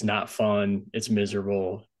 It's not fun. It's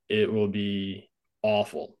miserable. It will be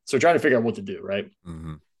awful. So we're trying to figure out what to do, right?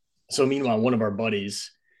 Mm-hmm. So meanwhile, one of our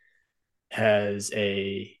buddies has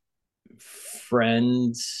a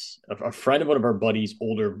friend of one of our buddies'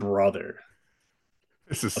 older brother.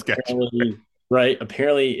 This is sketchy.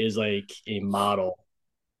 Apparently is like a model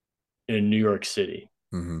in New York City.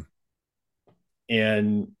 Mm-hmm.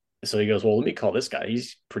 And so he goes, well, let me call this guy.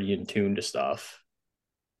 He's pretty in tune to stuff,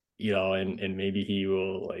 and maybe he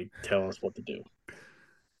will like tell us what to do.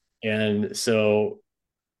 And so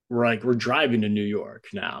we're driving to New York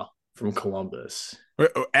now from Columbus.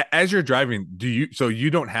 As you're driving, so you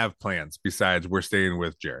don't have plans besides we're staying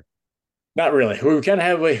with Jared? Not really. We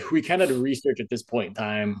kind of did research at this point in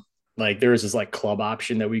time. Like there was this like club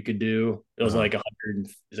option that we could do. It was like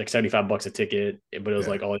it's like $75 a ticket, but it was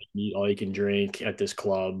like all you can eat, all you can drink at this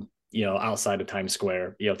club, outside of Times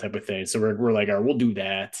Square, type of thing. So we're like, all right, we'll do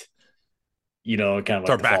that. Kind of It's like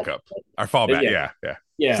our backup, our fallback.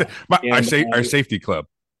 Yeah. Our safety club.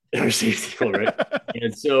 Our safety club, right?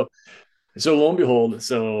 And so lo and behold,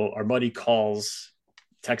 so our buddy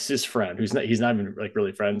texts his friend, he's not even like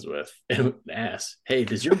really friends with, and asks, hey,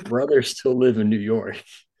 does your brother still live in New York?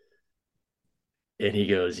 And he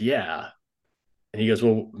goes, yeah. And he goes,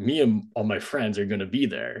 well, me and all my friends are going to be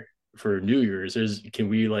there for New Year's. Is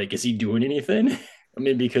he doing anything? I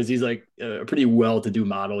mean, because he's like a pretty well-to-do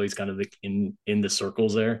model. He's kind of like in the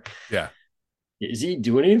circles there. Yeah. Is he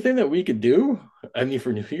doing anything that we could do? I mean,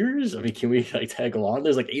 for New Year's? I mean, can we like tag along?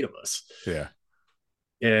 There's like 8 of us. Yeah.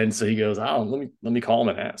 And so he goes, oh, let me call him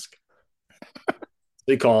and ask. So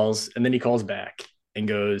he calls, and then he calls back and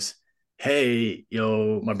goes, hey,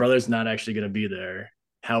 my brother's not actually going to be there.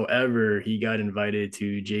 However, he got invited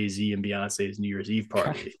to Z and Beyonce's New Year's Eve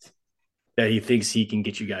party that he thinks he can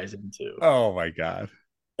get you guys into. Oh my God.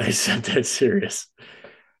 I said, that's serious.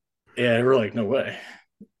 And we're like, no way.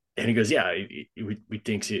 And he goes, yeah, he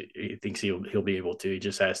thinks he'll be able to. He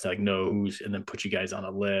just has to like know who's, and then put you guys on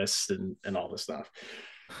a list and all this stuff.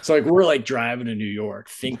 So like we're like driving to New York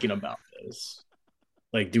thinking about this.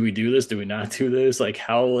 Like, do we do this? Do we not do this? Like,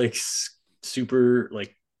 how like super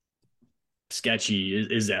like sketchy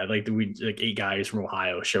is that? Like, do we like 8 guys from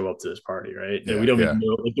Ohio show up to this party, right? That we don't even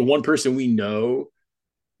know. Like the one person we know,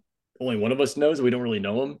 only one of us knows. We don't really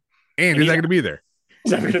know him, and he's not going to be there.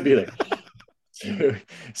 He's not going to be there.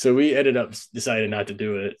 So we ended up deciding not to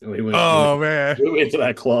do it. We went to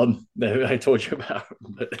that club that I told you about.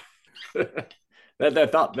 But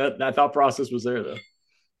that thought process was there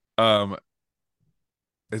though.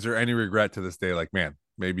 Is there any regret to this day? Like, man,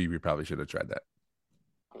 maybe we probably should have tried that.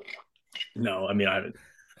 No, I mean, I haven't.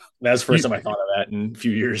 That's the first time I thought of that in a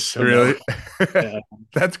few years. So really? No. Yeah.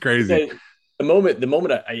 That's crazy. The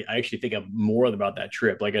moment I actually think of more about that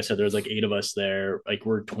trip, like I said, there's like 8 of us there. Like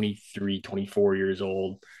we're 23, 24 years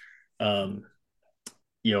old.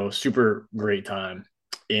 Super great time.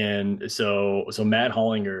 And so Matt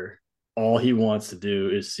Hollinger, all he wants to do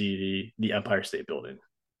is see the Empire State Building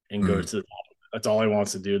and go to the top. That's all he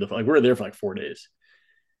wants to do. Like we're there for like 4 days.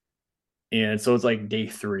 And so it's like day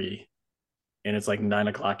 3 and it's like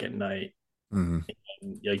 9:00 at night. Mm-hmm.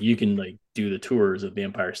 And, like you can like do the tours of the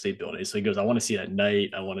Empire State Building. So he goes, I want to see that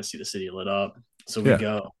night. I want to see the city lit up. So we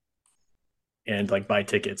go and like buy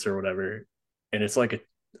tickets or whatever. And it's like a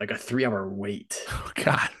 3-hour wait. Oh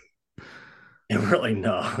God. And we're like,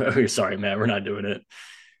 no, we're sorry, man, we're not doing it.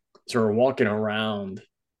 So we're walking around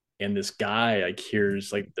And this guy like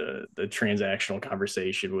hears like the transactional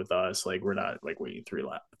conversation with us. Like we're not like waiting 3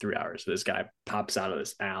 hours. So this guy pops out of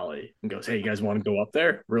this alley and goes, "Hey, you guys want to go up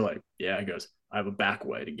there?" We're like, "Yeah." He goes, "I have a back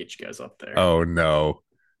way to get you guys up there, Oh no.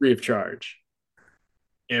 free of charge."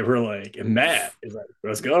 And we're like, and Matt is like,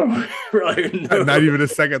 "Let's go." We're like, "No." Not even a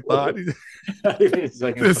second thought. Not even a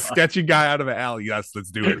second This thought. sketchy guy out of an alley. Yes,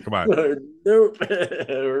 let's do it. Come on. Nope.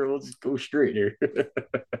 We'll just go straight here.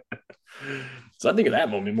 So I think of that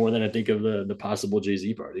moment more than I think of the possible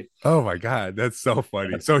Jay-Z party. Oh my God, that's so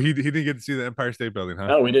funny. So he didn't get to see the Empire State Building, huh?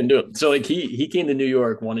 No, we didn't do it. So like he came to New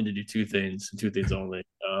York, wanted to do two things only.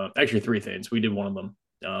 Actually three things. We did one of them.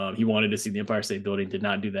 He wanted to see the Empire State Building, did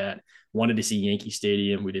not do that. Wanted to see Yankee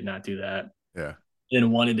Stadium, we did not do that. Yeah.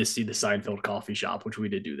 And wanted to see the Seinfeld coffee shop, which we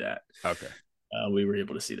did do that. Okay. We were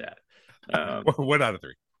able to see that. 1 out of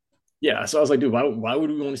 3. Yeah, so I was like, dude, why would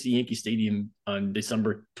we want to see Yankee Stadium on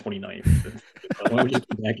December 29th? Why don't we just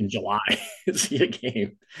go back in July and see a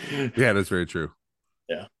game? Yeah, that's very true.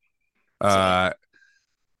 Yeah.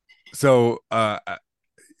 So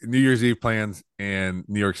New Year's Eve plans in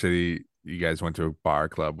New York City, you guys went to a bar,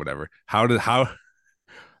 club, whatever.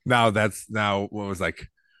 Now what was like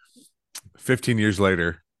 15 years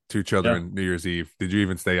later, 2 children, New Year's Eve. Did you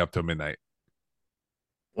even stay up till midnight?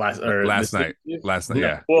 Last night. No.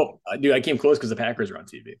 Yeah. Well, dude, I came close because the Packers were on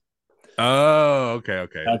TV. Oh, okay.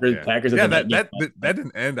 Packers. Yeah, that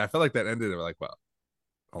didn't end. I felt like that ended at like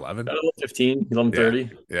 11? 15,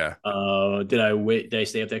 11:30. Yeah. Did I wait? Did I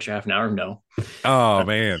stay up the extra half an hour? No. Oh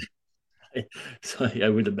man. So I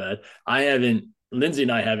went to bed. Lindsay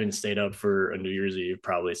and I haven't stayed up for a New Year's Eve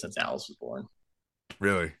probably since Alice was born.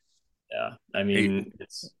 Really? Yeah. I mean,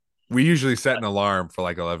 we usually set an alarm for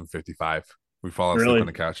like 11:55. We fall asleep on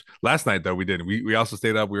the couch. Last night though, we didn't. We also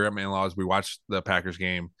stayed up. We were at my in-laws. We watched the Packers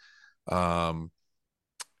game. And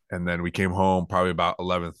then we came home probably about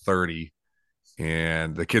 11:30,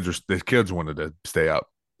 and the kids wanted to stay up.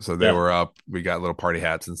 So they were up. We got little party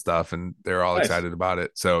hats and stuff, and they were all excited about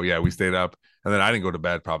it. So yeah, we stayed up, and then I didn't go to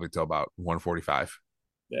bed probably till about 1:45.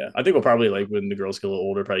 Yeah, I think we'll probably like when the girls get a little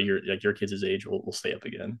older, probably your kids' age, we'll stay up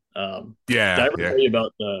again. Yeah. Did I ever tell you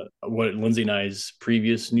about what Lindsay and I's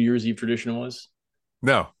previous New Year's Eve tradition was?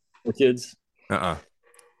 No. For kids.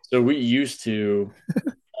 So we used to.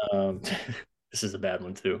 This is a bad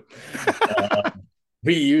one too.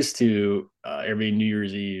 We used to every New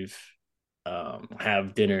Year's Eve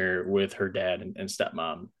have dinner with her dad and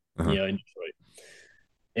stepmom, in Detroit.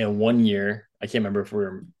 And one year, I can't remember if we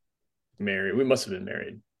were married. We must have been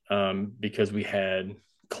married because we had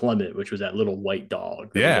Clement, which was that little white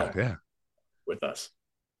dog. Yeah. With us.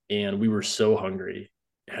 And we were so hungry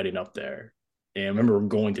heading up there. And I remember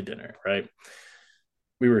going to dinner, right?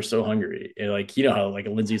 We were so hungry. And like, you know how like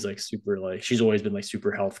Lindsay's like super, like she's always been like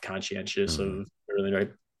super health conscientious of everything,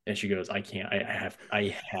 right? And she goes, I can't,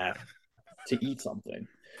 I have to eat something.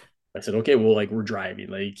 I said, okay, well, like we're driving,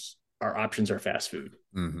 like our options are fast food.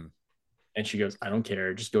 Mm-hmm. And she goes, I don't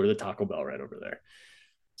care. Just go to the Taco Bell right over there.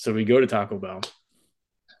 So we go to Taco Bell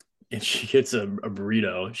and she gets a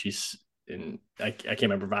burrito. I can't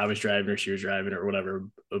remember if I was driving or she was driving or whatever,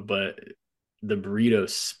 but the burrito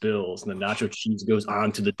spills and the nacho cheese goes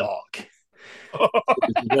onto the dog.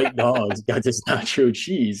 The white dog's got this nacho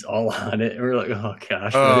cheese all on it. And we're like, oh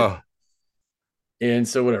gosh. Right? And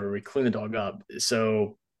so whatever, we clean the dog up.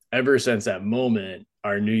 So ever since that moment,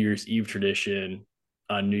 our New Year's Eve tradition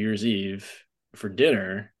on New Year's Eve for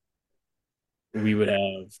dinner, we would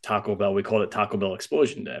have Taco Bell. We called it Taco Bell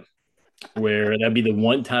Explosion Day, where that'd be the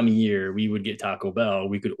one time a year we would get Taco Bell.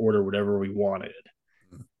 We could order whatever we wanted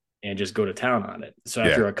and just go to town on it. So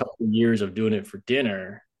after a couple of years of doing it for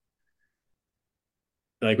dinner,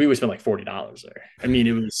 like we would spend like $40 there. I mean,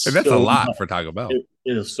 it was and that's a lot for Taco Bell.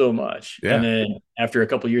 It was so much. Yeah. And then after a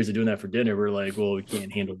couple of years of doing that for dinner, we're like, well, we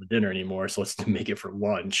can't handle the dinner anymore. So let's make it for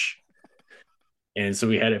lunch. And so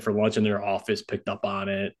we had it for lunch, and their office picked up on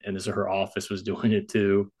it. And so her office was doing it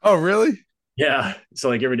too. Oh, really? Yeah. So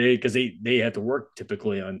like every day, because they have to work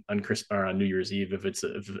typically on New Year's Eve if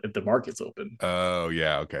the market's open. Oh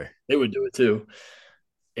yeah, okay. They would do it too.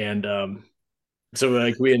 And so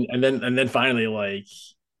like and then finally, like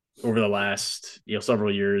over the last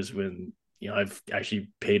several years, when I've actually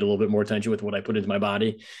paid a little bit more attention with what I put into my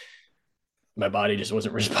body just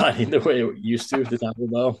wasn't responding the way it used to Taco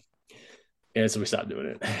Bell. And so we stopped doing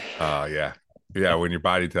it. Oh yeah. When your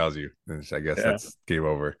body tells you, I guess that's game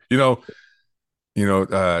over.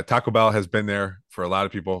 Taco Bell has been there for a lot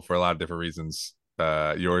of people for a lot of different reasons.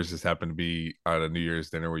 Yours just happened to be on a New Year's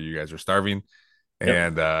dinner where you guys were starving,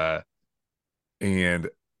 and that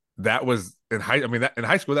was in high. I mean, in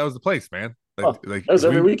high school, that was the place, man. Oh, that was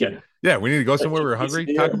every weekend. Yeah, we need to go somewhere. We're hungry.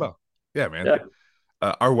 Yeah. Taco Bell. Yeah, man.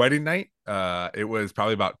 Yeah. Our wedding night, it was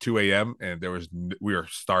probably about 2 a.m. and we were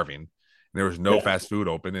starving. There was no fast food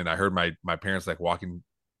open, and I heard my parents like walking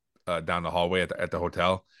down the hallway at the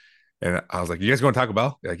hotel, and I was like, "You guys going to Taco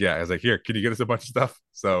Bell?" Like, yeah. I was like, "Here, can you get us a bunch of stuff?"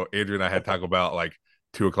 So Adrian and I had Taco Bell at like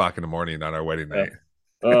 2 o'clock in the morning on our wedding night.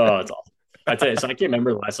 Oh, it's awesome. I tell you, so I can't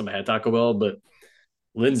remember the last time I had Taco Bell, but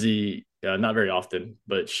Lindsay, not very often,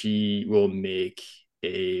 but she will make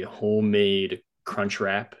a homemade Crunch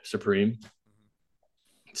Wrap Supreme.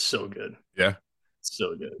 So good. Yeah.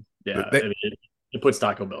 So good. Yeah. I mean, it puts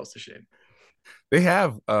Taco Bells to shame. They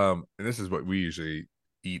have, and this is what we usually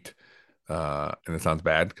eat, and it sounds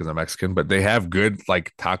bad because I'm Mexican, but they have good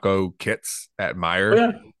like taco kits at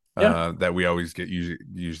Meijer that we always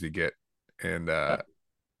usually get. And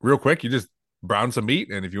real quick, you just brown some meat,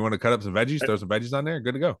 and if you want to cut up some veggies, throw some veggies on there,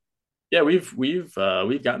 good to go. Yeah, we've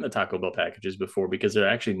gotten the Taco Bell packages before because they're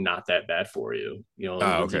actually not that bad for you. You know,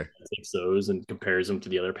 okay. Takes those and compares them to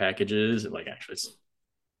the other packages, and like actually, it's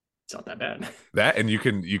not that bad. That, and you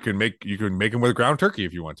can make them with ground turkey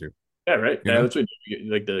if you want to. Yeah, right. Yeah, that's what you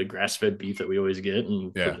get, like the grass fed beef that we always get,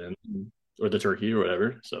 and put it in, or the turkey or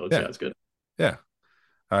whatever. So it's good. Yeah,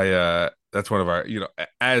 that's one of our,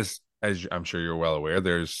 as I'm sure you're well aware,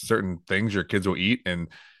 there's certain things your kids will eat, and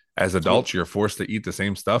as adults, you're forced to eat the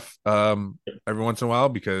same stuff every once in a while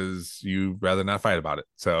because you'd rather not fight about it.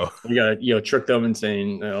 So you gotta trick them and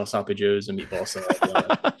saying sloppy joes and meatball salad.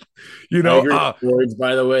 Words,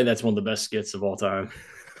 by the way, that's one of the best skits of all time.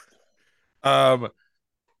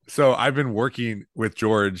 So I've been working with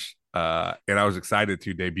George, and I was excited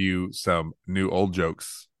to debut some new old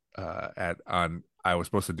jokes I was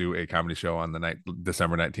supposed to do a comedy show on the night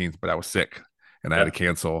December 19th, but I was sick and I had to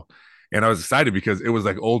cancel. And I was excited because it was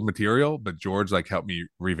like old material, but George like helped me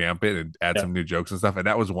revamp it and add some new jokes and stuff. And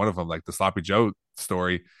that was one of them. Like the Sloppy Joe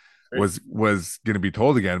story was going to be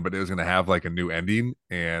told again, but it was going to have like a new ending.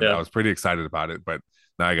 And I was pretty excited about it. But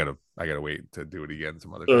now I gotta wait to do it again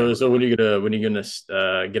some other time. So when are you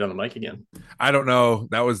gonna get on the mic again? I don't know.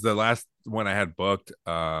 That was the last one I had booked. Is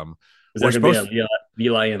that going to be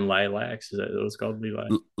Levi and Lilacs? Is that what it's called?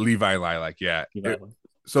 Levi Lilac, yeah.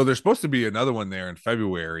 So there's supposed to be another one there in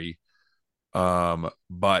February.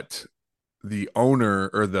 But the owner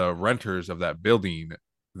or the renters of that building,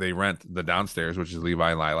 they rent the downstairs, which is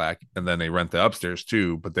Levi and Lilac, and then they rent the upstairs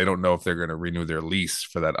too, but they don't know if they're going to renew their lease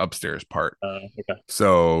for that upstairs part. Okay.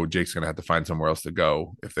 So Jake's going to have to find somewhere else to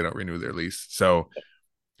go if they don't renew their lease. So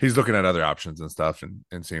he's looking at other options and stuff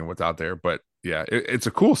and seeing what's out there. But yeah, it's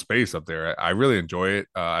a cool space up there. I really enjoy it.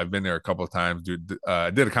 I've been there a couple of times. Did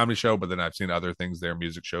a comedy show, but then I've seen other things there,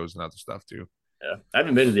 music shows and other stuff too. Yeah, I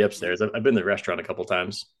haven't been to the upstairs. I've been to the restaurant a couple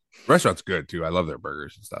times. Restaurant's good too. I love their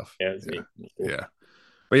burgers and stuff. Yeah, it's neat. Cool. Yeah.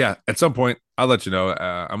 But yeah, at some point I'll let you know.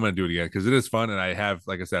 I'm going to do it again because it is fun, and I have,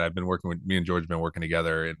 like I said, I've been working with me and George have been working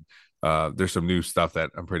together, and there's some new stuff that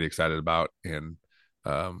I'm pretty excited about. And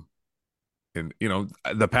the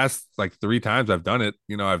past like 3 times I've done it,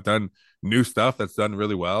 I've done new stuff that's done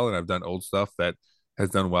really well, and I've done old stuff that has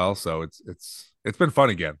done well. So it's been fun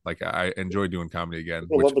again. Like I enjoy doing comedy again.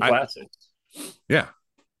 I love the classics. Yeah,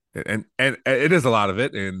 and it is a lot of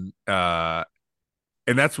it, and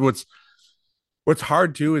that's what's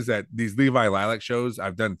hard too is that these Levi Lilac shows,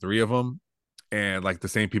 I've done 3 of them, and like the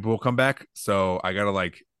same people will come back, so I gotta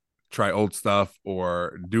like try old stuff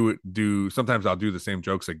or do sometimes I'll do the same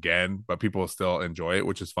jokes again, but people will still enjoy it,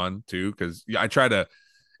 which is fun too, because I try to.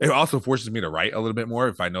 It also forces me to write a little bit more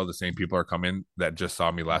if I know the same people are coming that just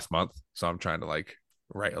saw me last month, so I'm trying to like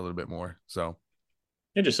write a little bit more. So.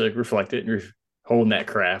 And just like reflect it and holding that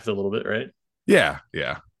craft a little bit, right? Yeah.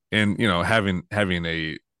 And having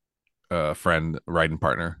a friend writing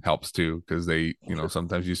partner helps too, because they,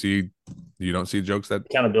 sometimes you don't see jokes that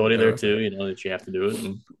accountability there too, that you have to do it.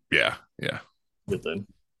 And yeah. Good thing.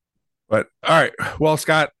 But all right, well,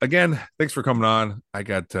 Scott, again, thanks for coming on. I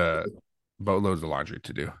got boatloads of laundry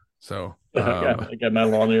to do, so I got my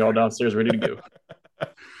laundry all downstairs ready to go.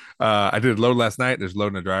 I did load last night. There's load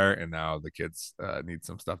in the dryer, and now the kids need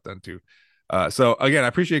some stuff done too. So again, I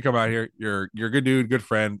appreciate you coming out here. You're a good dude, good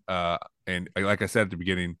friend, and like I said at the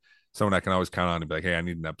beginning, someone I can always count on to be like, hey, I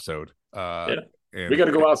need an episode. And we got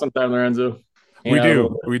to go out sometime, Lorenzo. We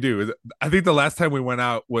do. I think the last time we went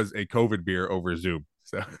out was a COVID beer over Zoom.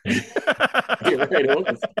 So You're right,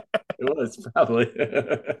 it was probably.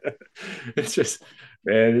 It's just,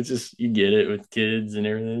 man, you get it with kids and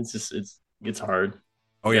everything. It's hard.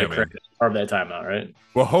 Oh yeah, man. Carve that time out, right?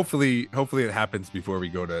 Well, hopefully it happens before we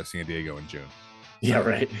go to San Diego in June. Yeah,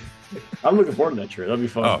 right. I'm looking forward to that trip. That'll be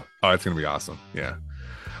fun. Oh, it's gonna be awesome. Yeah.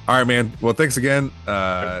 All right, man. Well, thanks again.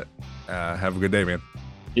 I Have a good day, man.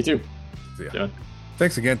 You too. See ya. Yeah.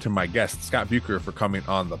 Thanks again to my guest, Scott Buker, for coming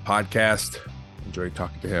on the podcast. Enjoyed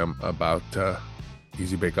talking to him about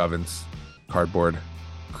easy bake ovens, cardboard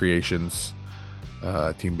creations,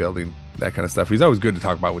 team building, that kind of stuff. He's always good to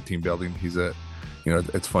talk about with team building.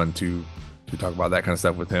 It's fun to talk about that kind of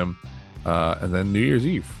stuff with him. And then New Year's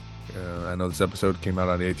Eve. I know this episode came out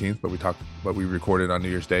on the 18th, but we recorded on New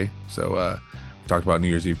Year's Day. So we talked about New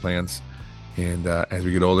Year's Eve plans and as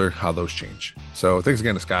we get older, how those change. So thanks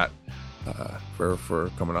again to Scott for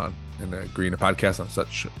coming on and agreeing to podcast on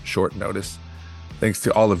such short notice. Thanks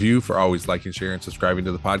to all of you for always liking, sharing, and subscribing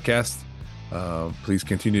to the podcast. Please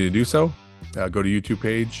continue to do so. Go to YouTube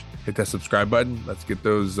page, hit that subscribe button. Let's get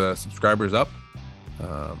those subscribers up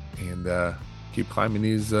and keep climbing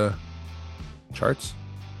these charts,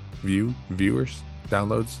 viewers,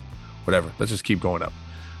 downloads, whatever. Let's just keep going up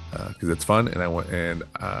because it's fun, and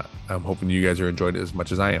I'm hoping you guys are enjoying it as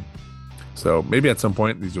much as I am. So maybe at some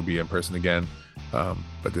point these will be in person again,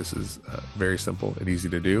 but this is very simple and easy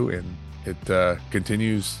to do, and it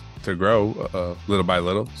continues to grow little by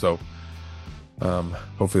little. So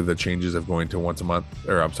hopefully the changes of going to once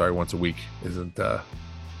a week isn't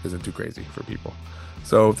too crazy for people.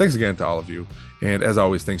 So thanks again to all of you. And as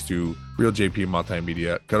always, thanks to Real JP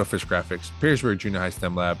Multimedia, Cuttlefish Graphics, Perrysburg Junior High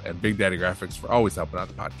STEM Lab, and Big Daddy Graphics for always helping out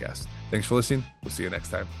the podcast. Thanks for listening. We'll see you next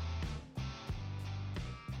time.